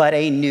 but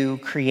a new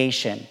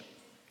creation.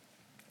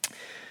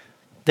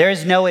 There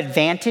is no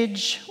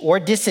advantage or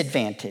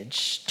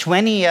disadvantage to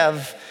any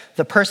of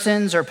the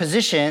persons or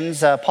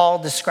positions Paul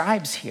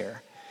describes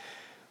here.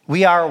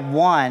 We are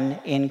one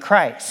in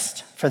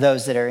Christ for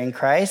those that are in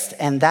Christ,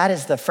 and that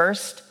is the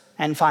first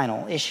and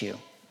final issue.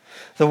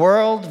 The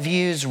world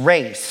views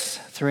race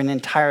through an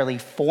entirely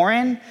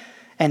foreign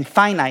and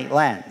finite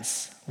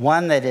lens,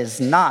 one that is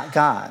not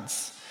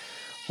God's.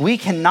 We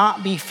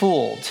cannot be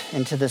fooled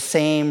into the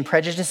same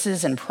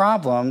prejudices and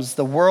problems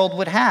the world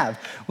would have.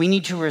 We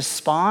need to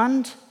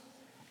respond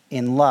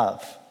in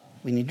love.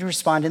 We need to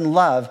respond in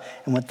love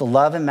and with the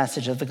love and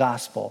message of the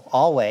gospel,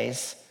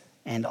 always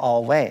and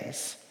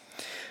always.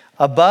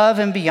 Above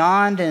and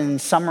beyond, in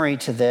summary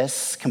to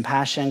this,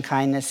 compassion,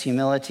 kindness,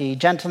 humility,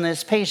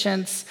 gentleness,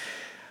 patience,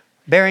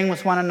 bearing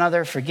with one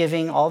another,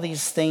 forgiving, all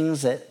these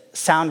things that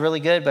sound really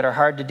good but are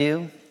hard to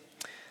do.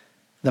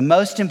 The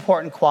most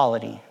important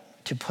quality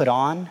to put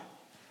on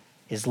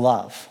is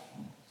love.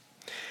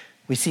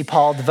 We see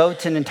Paul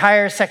devote an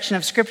entire section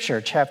of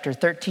Scripture, chapter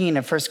 13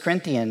 of 1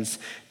 Corinthians,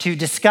 to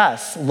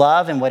discuss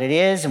love and what it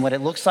is and what it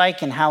looks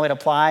like and how it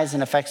applies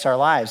and affects our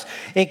lives.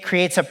 It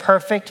creates a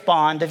perfect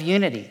bond of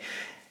unity.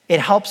 It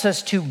helps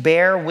us to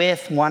bear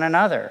with one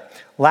another.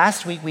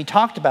 Last week, we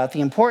talked about the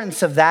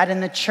importance of that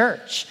in the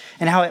church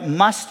and how it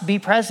must be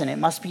present. It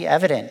must be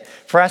evident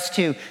for us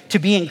to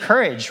be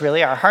encouraged,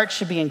 really. Our hearts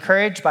should be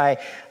encouraged by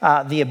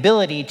the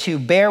ability to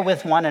bear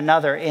with one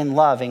another in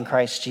love in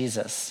Christ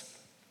Jesus.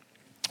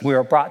 We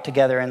are brought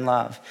together in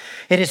love.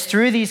 It is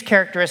through these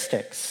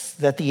characteristics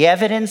that the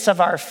evidence of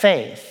our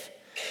faith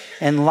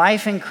and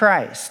life in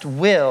Christ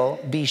will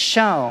be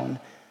shown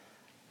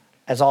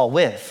as all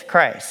with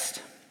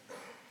Christ.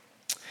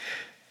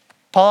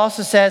 Paul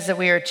also says that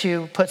we are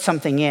to put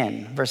something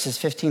in, verses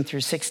 15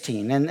 through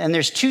 16. And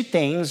there's two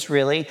things,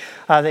 really,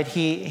 that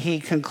he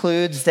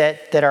concludes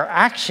that are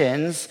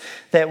actions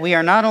that we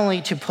are not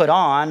only to put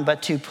on,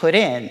 but to put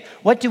in.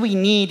 What do we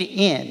need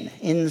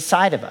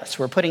inside of us?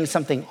 We're putting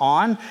something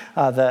on,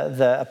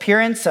 the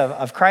appearance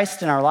of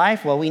Christ in our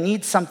life. Well, we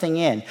need something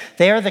in.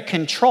 They are the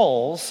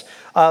controls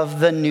of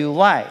the new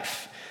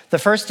life. The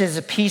first is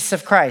a peace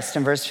of Christ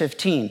in verse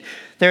 15.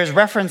 There's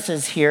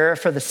references here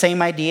for the same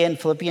idea in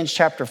Philippians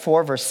chapter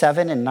 4, verse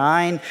 7 and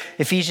 9,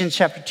 Ephesians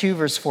chapter 2,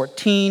 verse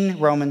 14,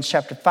 Romans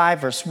chapter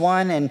 5, verse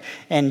 1,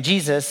 and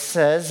Jesus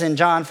says in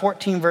John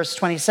 14, verse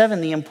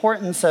 27, the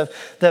importance of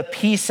the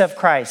peace of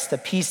Christ, the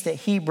peace that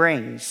he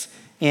brings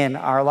in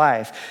our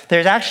life.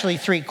 There's actually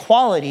three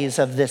qualities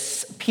of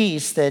this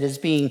peace that is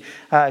being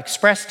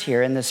expressed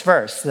here in this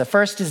verse. The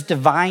first is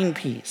divine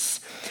peace.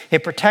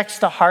 It protects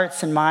the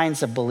hearts and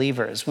minds of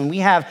believers. When we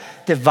have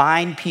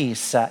divine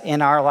peace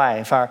in our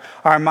life,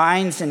 our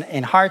minds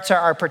and hearts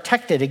are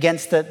protected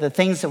against the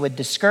things that would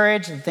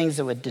discourage, the things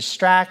that would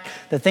distract,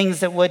 the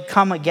things that would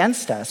come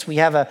against us. We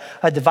have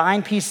a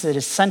divine peace that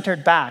is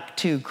centered back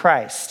to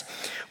Christ.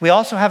 We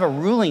also have a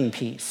ruling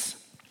peace.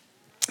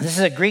 This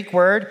is a Greek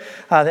word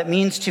that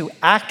means to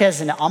act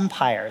as an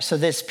umpire. So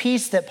this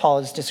peace that Paul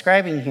is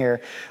describing here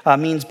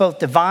means both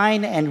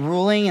divine and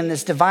ruling, and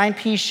this divine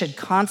peace should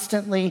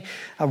constantly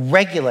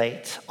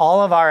regulate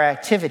all of our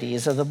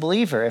activities of the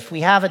believer. If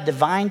we have a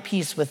divine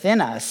peace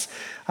within us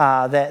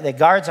that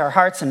guards our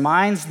hearts and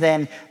minds,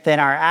 then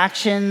our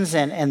actions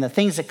and the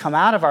things that come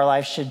out of our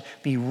life should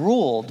be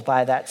ruled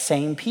by that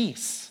same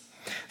peace.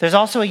 There's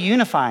also a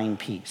unifying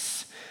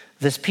peace.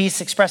 This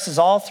peace expresses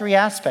all three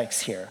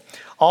aspects here.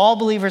 All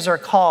believers are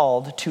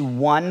called to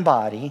one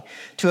body,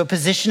 to a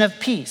position of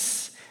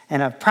peace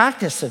and a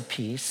practice of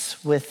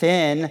peace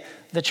within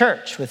the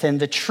church, within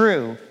the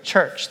true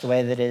church, the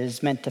way that it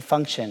is meant to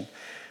function.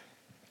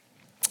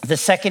 The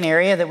second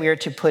area that we are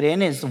to put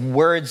in is the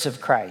words of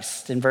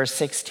Christ in verse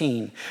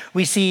 16.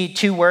 We see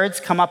two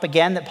words come up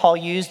again that Paul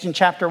used in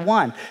chapter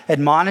 1,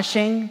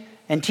 admonishing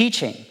and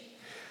teaching.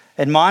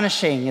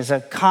 Admonishing is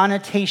a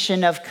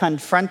connotation of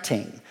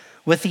confronting,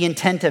 with the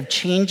intent of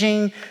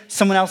changing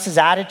someone else's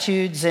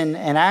attitudes and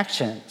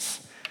actions.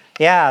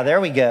 Yeah,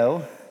 there we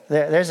go.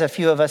 There's a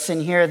few of us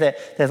in here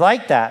that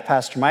like that,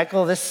 Pastor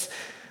Michael.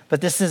 But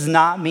this does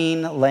not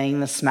mean laying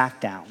the smack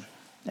down,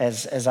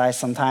 as I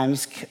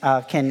sometimes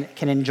can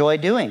enjoy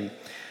doing.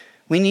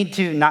 We need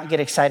to not get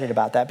excited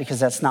about that because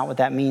that's not what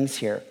that means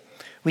here.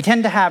 We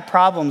tend to have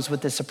problems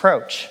with this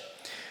approach.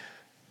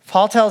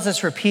 Paul tells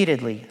us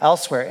repeatedly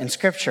elsewhere in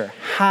Scripture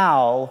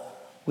how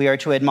we are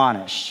to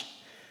admonish.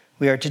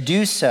 We are to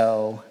do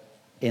so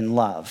in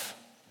love.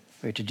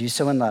 We are to do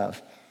so in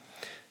love.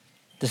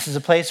 This is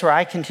a place where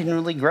I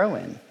continually grow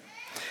in.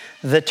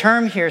 The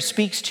term here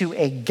speaks to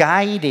a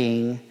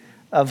guiding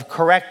of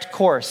correct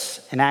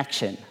course and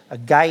action, a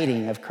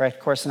guiding of correct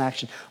course and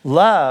action.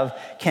 Love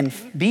can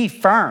be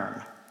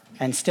firm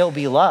and still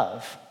be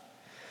love.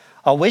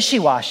 A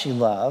wishy-washy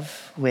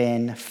love,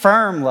 when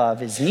firm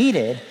love is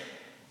needed,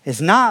 is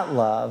not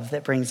love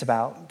that brings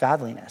about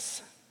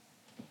godliness.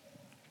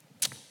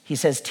 He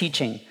says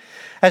teaching.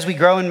 As we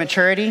grow in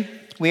maturity,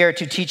 we are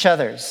to teach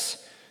others.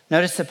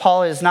 Notice that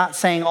Paul is not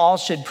saying all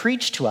should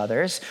preach to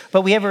others,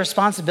 but we have a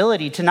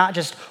responsibility to not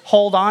just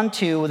hold on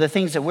to the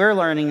things that we're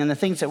learning and the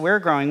things that we're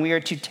growing. We are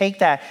to take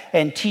that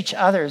and teach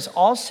others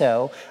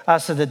also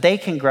so that they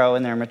can grow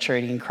in their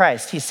maturity in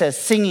Christ. He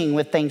says singing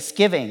with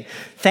thanksgiving.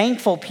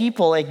 Thankful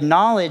people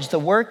acknowledge the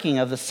working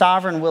of the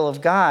sovereign will of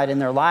God in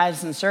their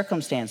lives and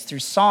circumstance through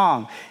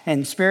song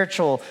and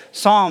spiritual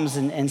psalms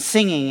and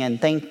singing and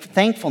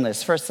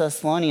thankfulness. 1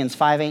 Thessalonians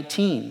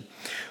 5:18.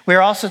 We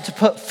are also to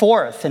put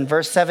forth in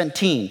verse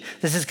 17.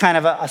 This is kind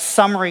of a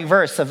summary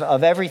verse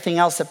of everything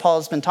else that Paul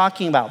has been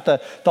talking about.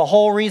 The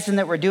whole reason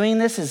that we're doing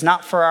this is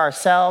not for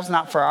ourselves,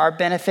 not for our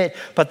benefit,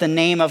 but the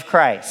name of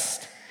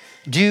Christ.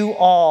 Do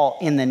all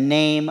in the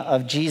name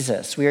of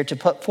Jesus. We are to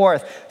put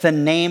forth the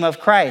name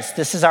of Christ.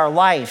 This is our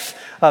life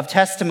of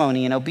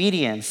testimony and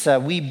obedience.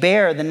 We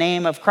bear the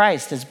name of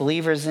Christ as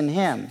believers in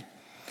him.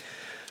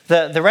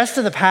 The rest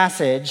of the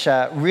passage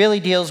really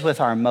deals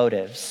with our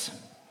motives.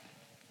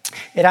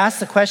 It asks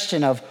the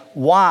question of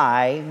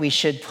why we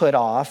should put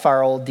off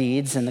our old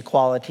deeds and the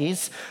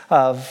qualities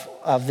of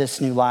this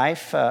new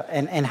life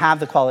and have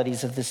the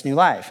qualities of this new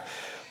life.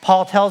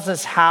 Paul tells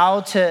us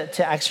how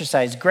to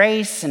exercise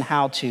grace and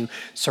how to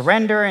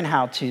surrender and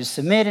how to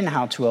submit and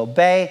how to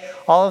obey,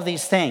 all of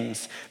these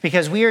things,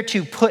 because we are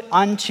to put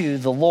unto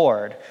the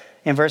Lord.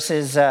 In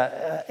verses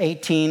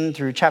 18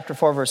 through chapter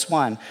 4, verse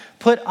 1,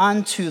 put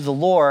unto the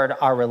Lord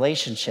our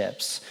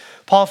relationships.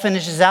 Paul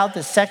finishes out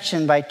this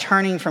section by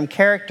turning from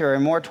character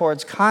and more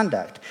towards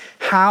conduct.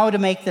 How to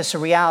make this a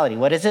reality?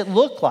 What does it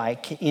look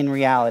like in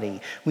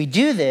reality? We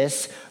do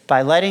this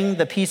by letting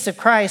the peace of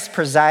Christ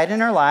preside in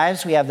our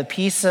lives. We have the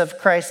peace of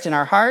Christ in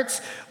our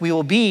hearts. We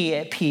will be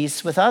at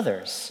peace with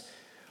others.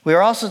 We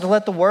are also to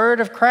let the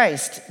word of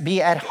Christ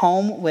be at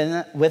home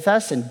with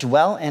us and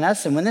dwell in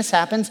us. And when this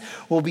happens,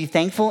 we'll be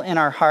thankful in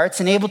our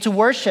hearts and able to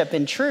worship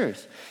in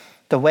truth.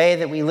 The way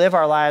that we live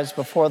our lives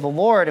before the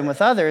Lord and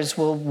with others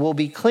will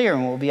be clear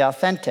and will be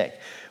authentic.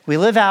 We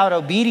live out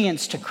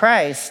obedience to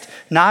Christ,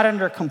 not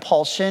under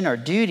compulsion or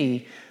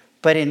duty,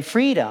 but in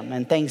freedom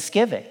and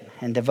thanksgiving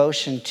and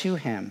devotion to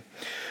him.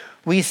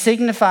 We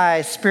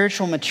signify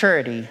spiritual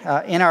maturity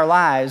in our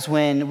lives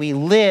when we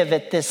live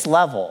at this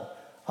level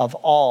of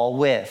all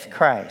with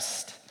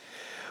Christ.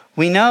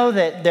 We know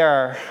that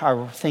there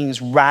are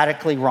things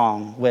radically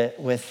wrong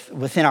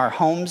within our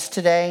homes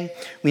today.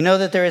 We know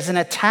that there is an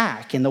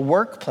attack in the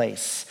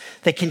workplace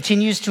that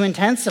continues to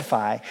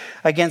intensify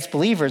against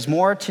believers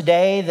more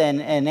today than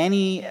in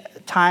any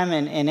time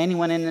in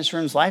anyone in this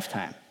room's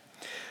lifetime.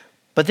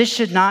 But this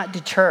should not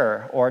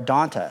deter or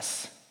daunt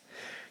us.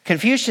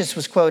 Confucius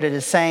was quoted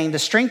as saying, "The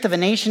strength of a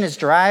nation is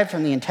derived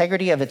from the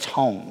integrity of its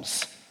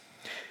homes."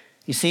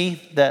 You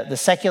see, the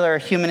secular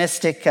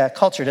humanistic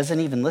culture doesn't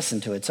even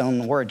listen to its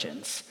own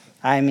origins.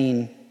 I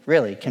mean,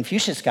 really,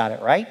 Confucius got it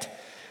right,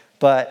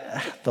 but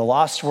the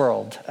lost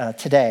world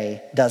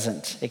today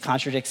doesn't. It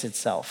contradicts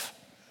itself.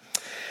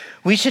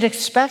 We should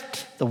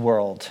expect the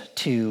world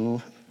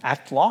to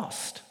act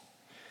lost.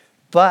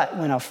 But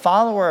when a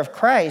follower of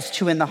Christ,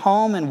 who in the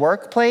home and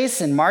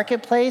workplace and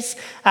marketplace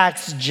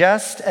acts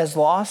just as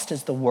lost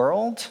as the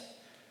world,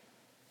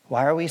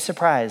 why are we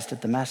surprised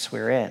at the mess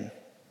we're in?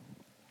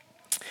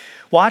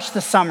 Watch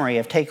the summary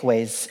of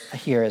takeaways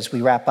here as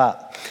we wrap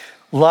up.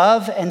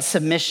 Love and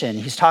submission.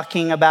 He's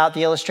talking about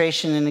the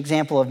illustration and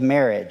example of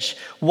marriage.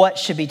 What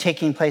should be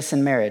taking place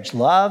in marriage?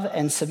 Love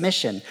and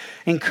submission.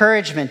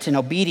 Encouragement and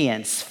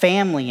obedience.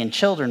 Family and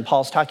children.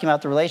 Paul's talking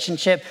about the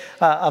relationship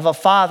of a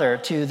father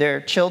to their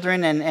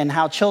children and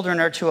how children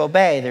are to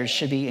obey. There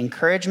should be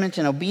encouragement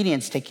and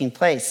obedience taking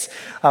place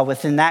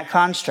within that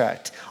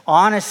construct.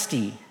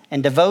 Honesty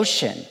and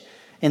devotion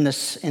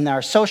in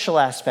our social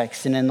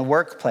aspects and in the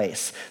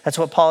workplace. That's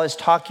what Paul is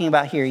talking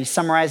about here. He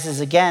summarizes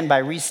again by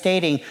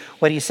restating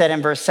what he said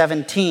in verse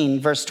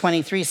 17. Verse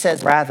 23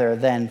 says, rather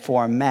than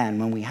for men.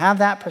 When we have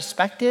that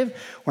perspective,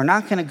 we're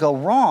not going to go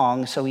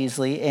wrong so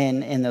easily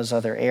in those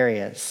other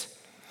areas.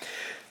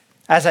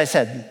 As I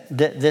said,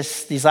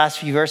 these last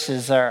few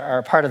verses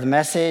are part of the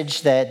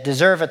message that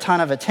deserve a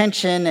ton of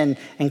attention, and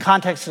in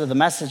context of the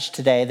message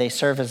today, they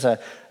serve as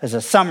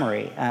a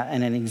summary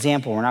and an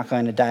example. We're not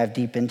going to dive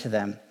deep into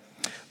them.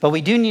 But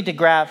we do need to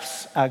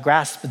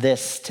grasp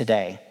this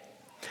today.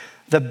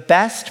 The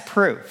best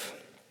proof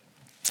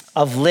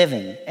of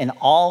living an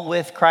all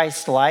with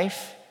Christ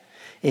life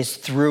is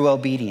through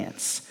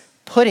obedience,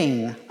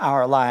 putting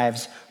our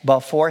lives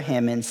before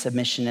him in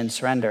submission and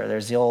surrender.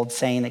 There's the old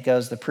saying that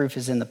goes, the proof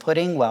is in the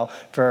pudding. Well,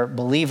 for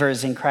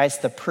believers in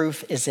Christ, the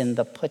proof is in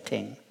the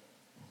putting.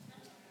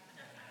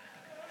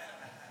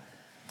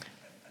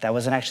 That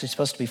wasn't actually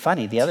supposed to be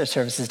funny. The other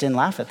services didn't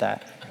laugh at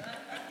that.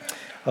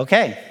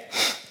 Okay,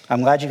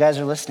 I'm glad you guys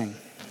are listening.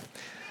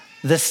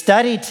 The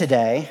study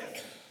today,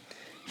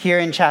 here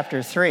in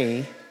chapter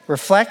 3,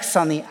 reflects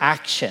on the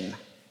action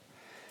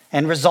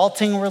and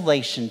resulting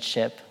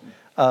relationship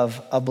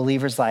of a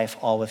believer's life,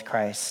 all with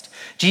Christ.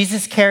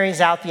 Jesus carries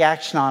out the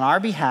action on our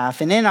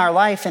behalf, and in our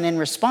life and in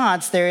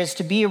response, there is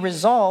to be a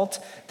result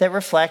that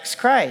reflects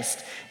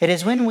Christ. It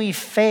is when we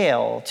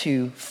fail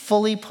to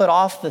fully put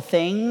off the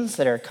things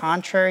that are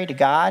contrary to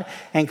God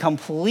and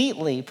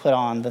completely put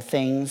on the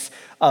things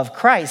of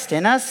Christ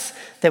in us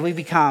that we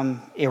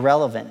become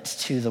irrelevant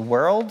to the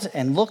world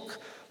and look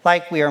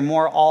like we are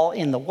more all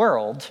in the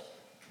world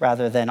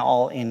rather than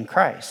all in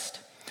Christ.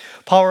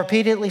 Paul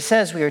repeatedly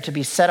says we are to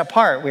be set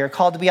apart. We are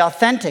called to be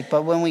authentic,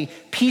 but when we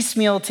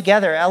piecemeal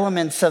together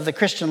elements of the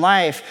Christian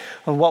life,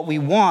 of what we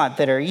want,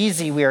 that are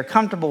easy, we are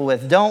comfortable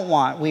with, don't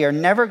want, we are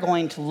never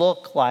going to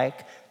look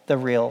like the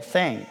real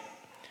thing.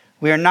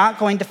 We are not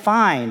going to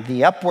find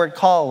the upward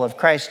call of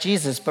Christ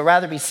Jesus, but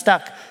rather be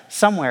stuck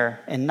somewhere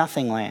in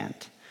nothing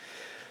land.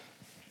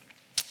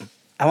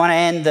 I want to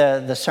end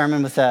the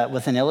sermon with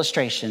an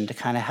illustration to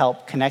kind of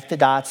help connect the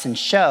dots and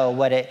show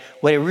what it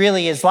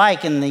really is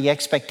like and the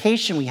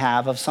expectation we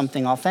have of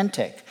something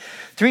authentic.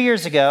 3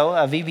 years ago,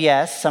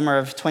 VBS, summer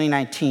of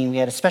 2019, we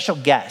had a special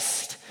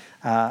guest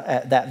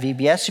at that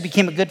VBS who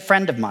became a good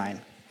friend of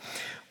mine.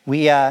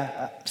 We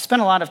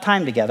spent a lot of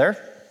time together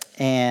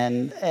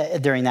and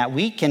during that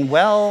week, and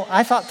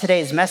I thought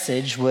today's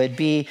message would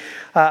be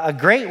a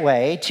great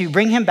way to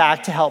bring him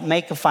back to help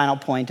make a final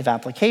point of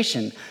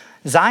application.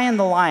 Zion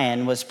the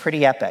Lion was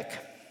pretty epic.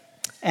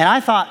 And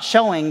I thought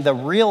showing the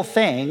real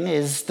thing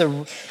is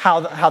how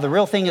the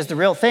real thing is the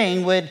real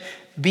thing would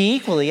be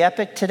equally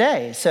epic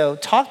today. So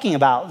talking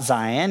about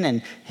Zion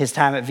and his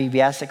time at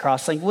VBS at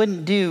Crosslink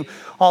wouldn't do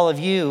all of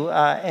you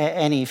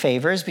any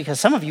favors, because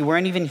some of you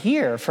weren't even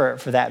here for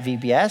that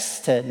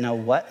VBS to know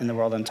what in the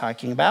world I'm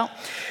talking about.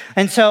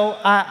 And so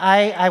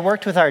I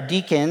worked with our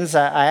deacons.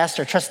 I asked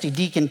our trusty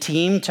deacon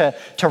team to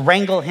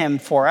wrangle him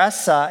for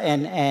us,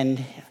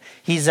 and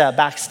he's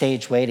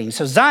backstage waiting.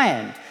 So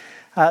Zion,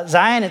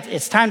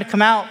 it's time to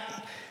come out.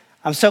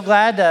 I'm so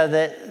glad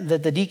that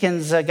the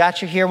deacons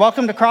got you here.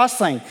 Welcome to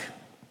Crosslink.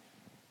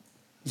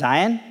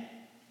 Zion,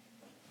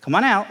 come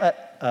on out.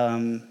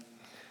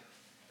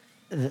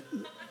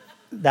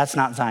 That's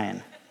not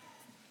Zion.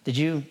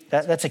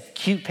 That's a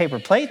cute paper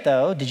plate,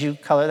 though. Did you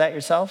color that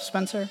yourself,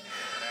 Spencer?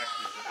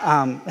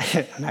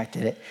 Mac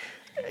did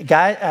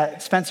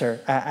it.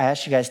 Spencer, I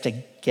asked you guys to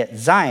get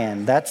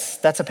Zion.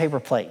 That's a paper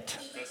plate.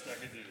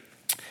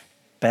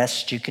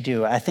 Best you could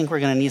do. I think we're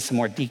going to need some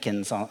more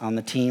deacons on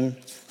the team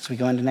as we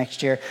go into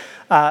next year.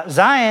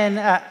 Zion,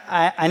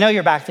 I know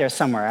you're back there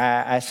somewhere.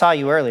 I saw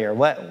you earlier.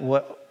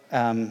 Whoa.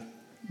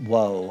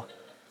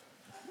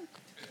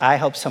 I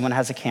hope someone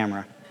has a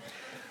camera.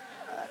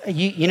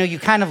 You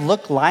kind of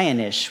look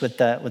lionish with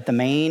the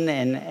mane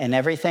and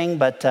everything,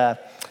 but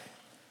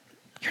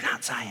you're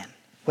not Zion.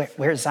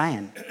 Where's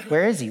Zion?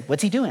 Where is he?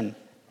 What's he doing?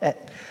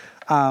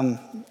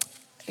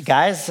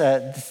 Guys,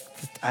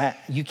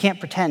 you can't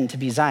pretend to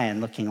be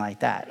Zion looking like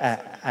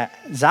that.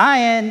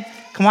 Zion,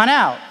 come on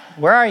out.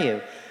 Where are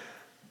you?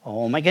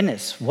 Oh my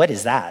goodness, what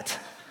is that?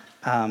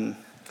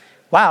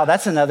 Wow,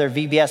 that's another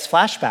VBS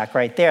flashback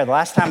right there. The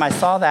last time I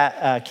saw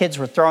that, kids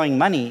were throwing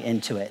money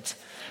into it.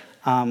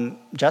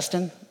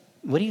 Justin,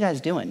 what are you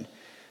guys doing?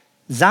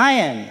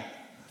 Zion,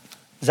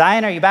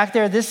 are you back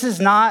there? These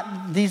are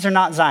not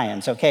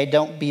Zions, okay?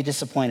 Don't be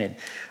disappointed.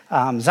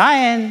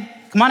 Zion,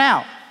 come on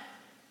out.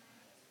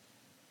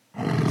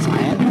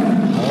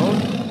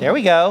 There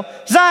we go.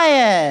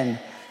 Zion!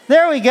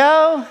 There we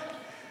go.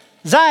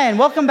 Zion,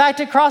 welcome back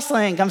to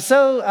Crosslink. I'm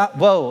so...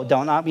 whoa,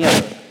 don't knock me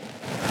over.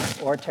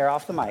 Or tear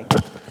off the mic.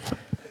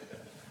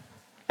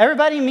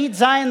 Everybody meet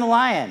Zion the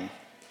Lion.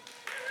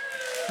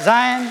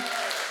 Zion,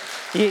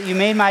 you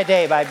made my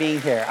day by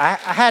being here. I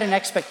had an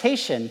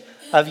expectation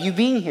of you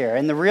being here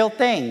and the real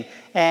thing.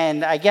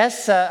 And I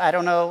guess, I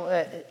don't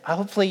know,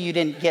 hopefully you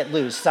didn't get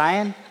loose.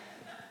 Zion?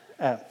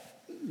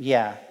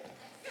 Yeah.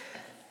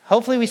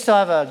 Hopefully we still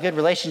have a good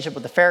relationship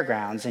with the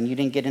fairgrounds and you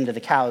didn't get into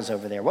the cows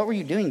over there. What were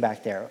you doing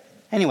back there?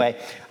 Anyway,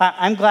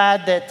 I'm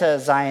glad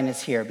that Zion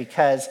is here,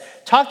 because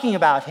talking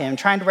about him,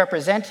 trying to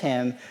represent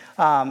him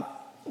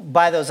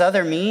by those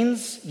other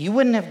means, you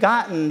wouldn't have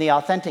gotten the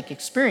authentic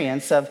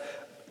experience of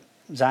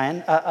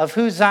Zion, of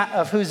who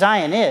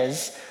Zion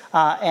is,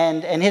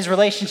 and his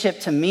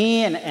relationship to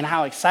me and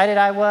how excited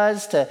I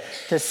was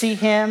to see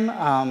him.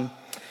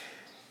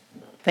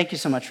 Thank you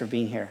so much for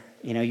being here.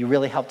 You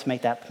really helped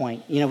make that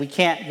point. We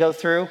can't go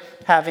through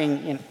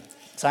having,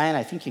 Zion,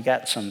 I think you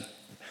got some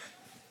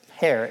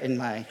hair in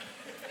my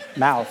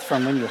mouth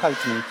from when you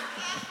hugged me.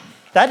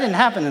 That didn't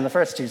happen in the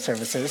first two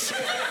services.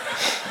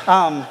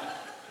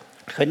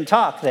 Couldn't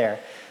talk there.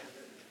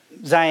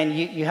 Zion,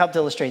 you helped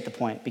illustrate the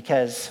point,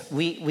 because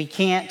we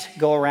can't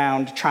go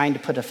around trying to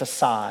put a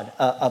facade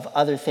of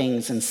other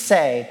things and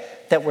say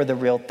that we're the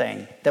real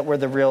thing, that we're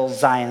the real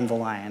Zion the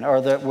Lion, or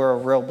that we're a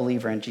real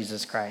believer in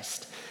Jesus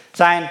Christ.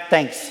 Zion,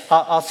 thanks.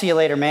 I'll see you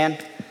later, man.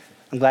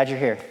 I'm glad you're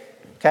here,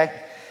 okay?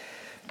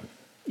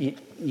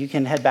 You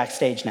can head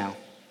backstage now.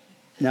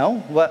 No?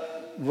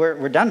 What?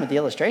 We're done with the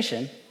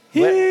illustration.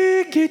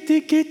 Here,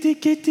 kitty, kitty,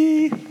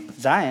 kitty.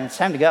 Zion, it's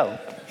time to go.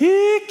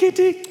 Here,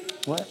 kitty.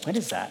 What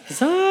is that?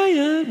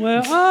 Zion,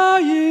 where are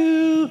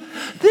you?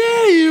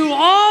 There you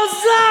are,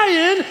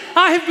 Zion.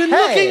 I have been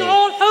looking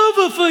all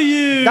over for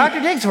you. Dr.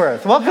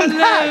 Digsworth, welcome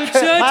back.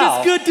 Hello, church. Wow.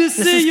 It's good to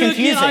see you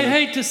confusing. again. I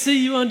hate to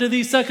see you under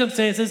these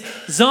circumstances.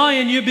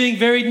 Zion, you're being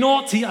very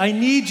naughty. I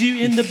need you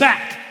in the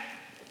back.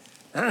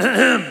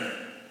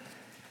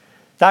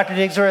 Dr.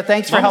 Digsworth,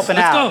 thanks for helping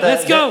out.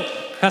 Let's go.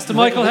 Pastor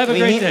Michael, have a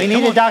great day. We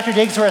needed Dr.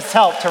 Digsworth's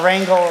help to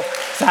wrangle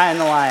Zion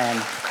the Lion.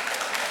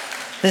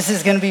 This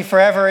is going to be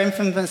forever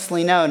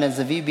infamously known as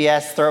the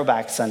VBS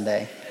Throwback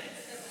Sunday.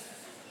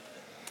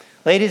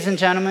 Ladies and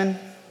gentlemen,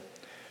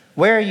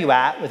 where are you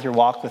at with your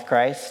walk with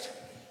Christ?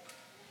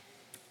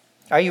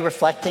 Are you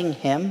reflecting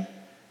Him?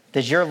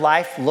 Does your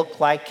life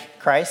look like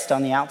Christ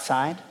on the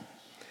outside?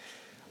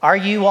 Are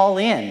you all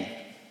in?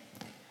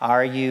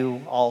 Are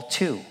you all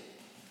to?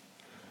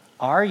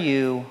 Are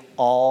you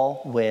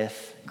all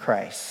with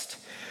Christ?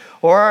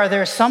 Or are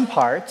there some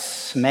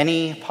parts,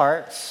 many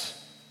parts,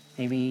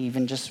 maybe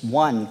even just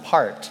one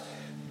part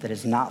that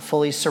is not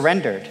fully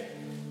surrendered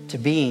to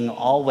being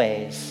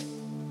always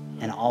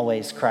and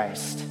always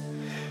Christ?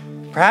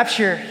 Perhaps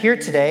you're here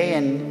today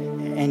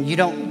and you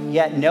don't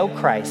yet know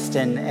Christ,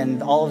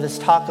 and all of this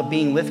talk of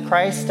being with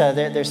Christ,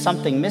 there's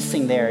something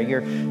missing there.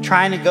 You're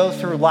trying to go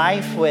through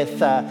life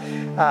with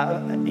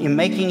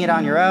making it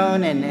on your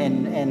own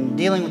and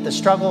dealing with the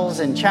struggles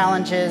and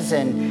challenges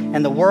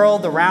and the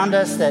world around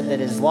us that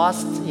has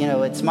lost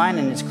its mind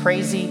and is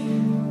crazy.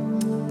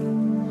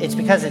 It's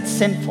because it's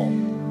sinful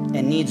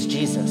and needs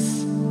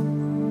Jesus.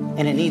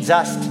 And it needs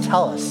us to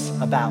tell us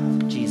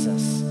about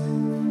Jesus.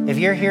 If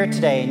you're here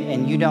today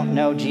and you don't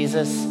know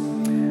Jesus,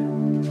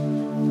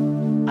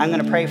 I'm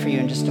going to pray for you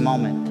in just a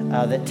moment.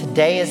 That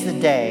today is the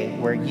day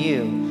where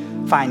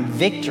you find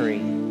victory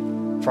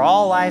for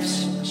all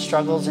life's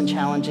struggles and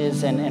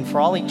challenges and for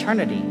all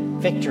eternity,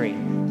 victory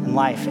in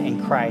life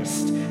in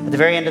Christ. At the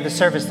very end of the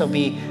service, there'll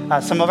be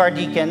some of our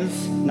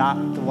deacons,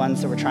 not the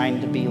ones that were trying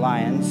to be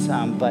lions,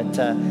 but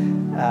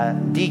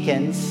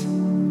deacons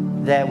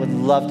that would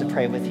love to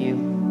pray with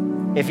you.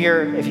 If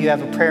you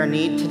have a prayer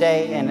need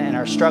today and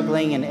are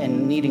struggling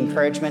and need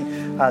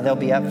encouragement, they'll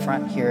be up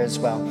front here as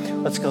well.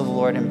 Let's go to the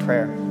Lord in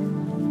prayer.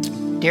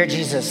 Dear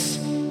Jesus,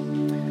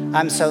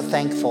 I'm so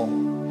thankful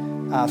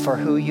for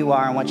who you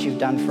are and what you've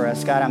done for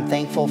us. God, I'm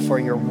thankful for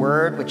your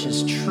word, which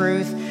is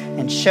truth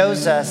and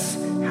shows us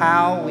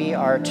how we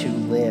are to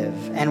live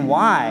and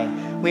why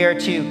we are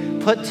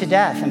to put to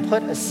death and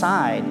put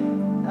aside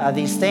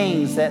these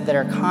things that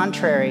are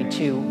contrary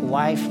to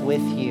life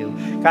with you.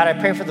 God, I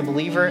pray for the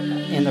believer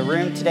in the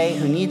room today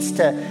who needs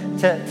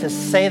to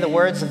say the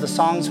words of the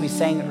songs we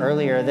sang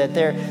earlier, that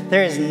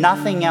there is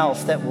nothing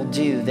else that will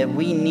do, that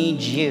we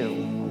need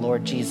you,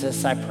 Lord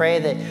Jesus. I pray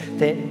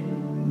that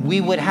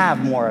we would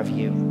have more of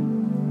you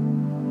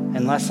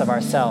and less of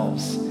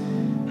ourselves.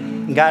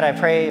 And God, I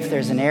pray if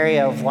there's an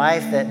area of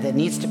life that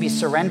needs to be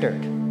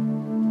surrendered,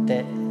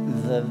 that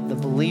the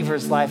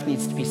believer's life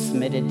needs to be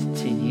submitted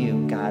to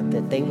you, God,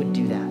 that they would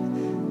do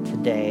that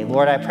today.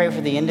 Lord, I pray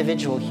for the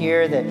individual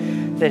here that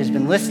has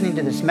been listening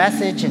to this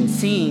message and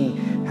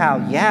seeing how,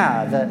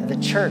 the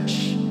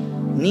church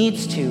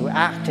needs to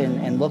act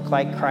and look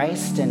like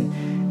Christ, and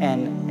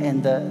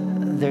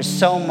there's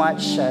so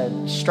much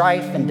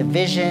strife and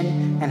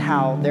division, and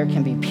how there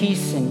can be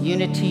peace and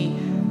unity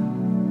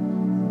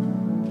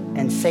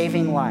and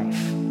saving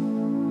life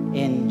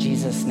in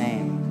Jesus'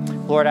 name.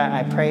 Lord,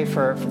 I pray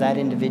for that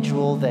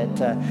individual that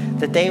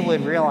they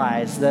would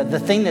realize that the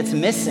thing that's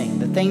missing,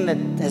 the thing that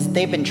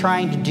they've been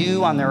trying to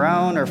do on their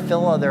own or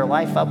fill their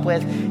life up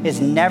with is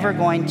never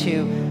going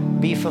to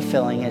be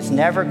fulfilling, is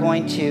never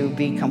going to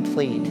be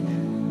complete.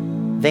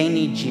 They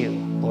need you,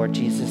 Lord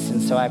Jesus.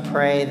 And so I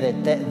pray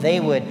that they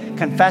would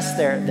confess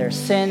their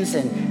sins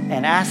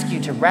and ask you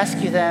to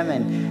rescue them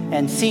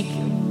and seek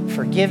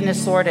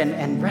forgiveness, Lord,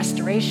 and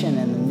restoration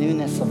and the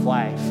newness of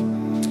life.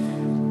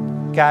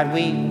 God,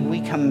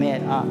 we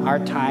commit our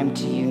time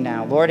to you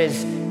now. Lord,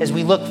 as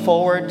we look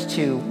forward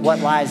to what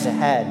lies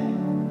ahead,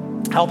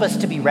 help us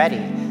to be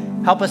ready.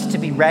 Help us to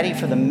be ready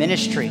for the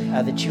ministry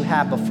that you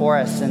have before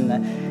us in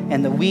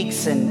the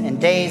weeks and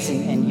days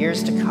and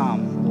years to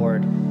come,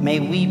 Lord.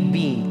 May we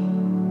be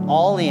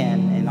all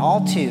in and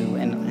all to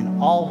and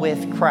all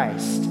with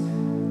Christ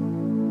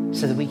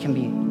so that we can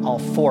be all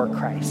for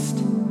Christ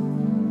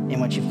in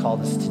what you've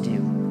called us to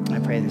do. I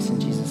pray this in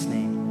Jesus'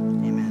 name.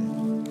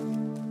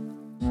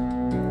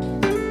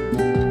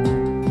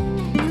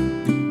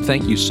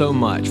 Thank you so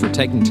much for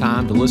taking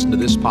time to listen to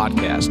this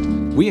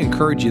podcast. We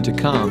encourage you to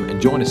come and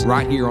join us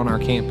right here on our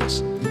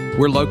campus.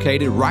 We're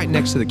located right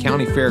next to the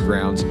county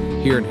fairgrounds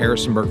here in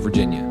Harrisonburg,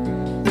 Virginia.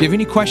 If you have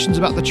any questions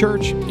about the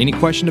church, any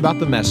question about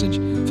the message,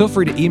 feel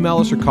free to email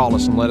us or call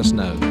us and let us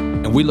know.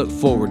 And we look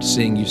forward to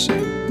seeing you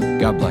soon.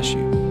 God bless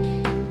you.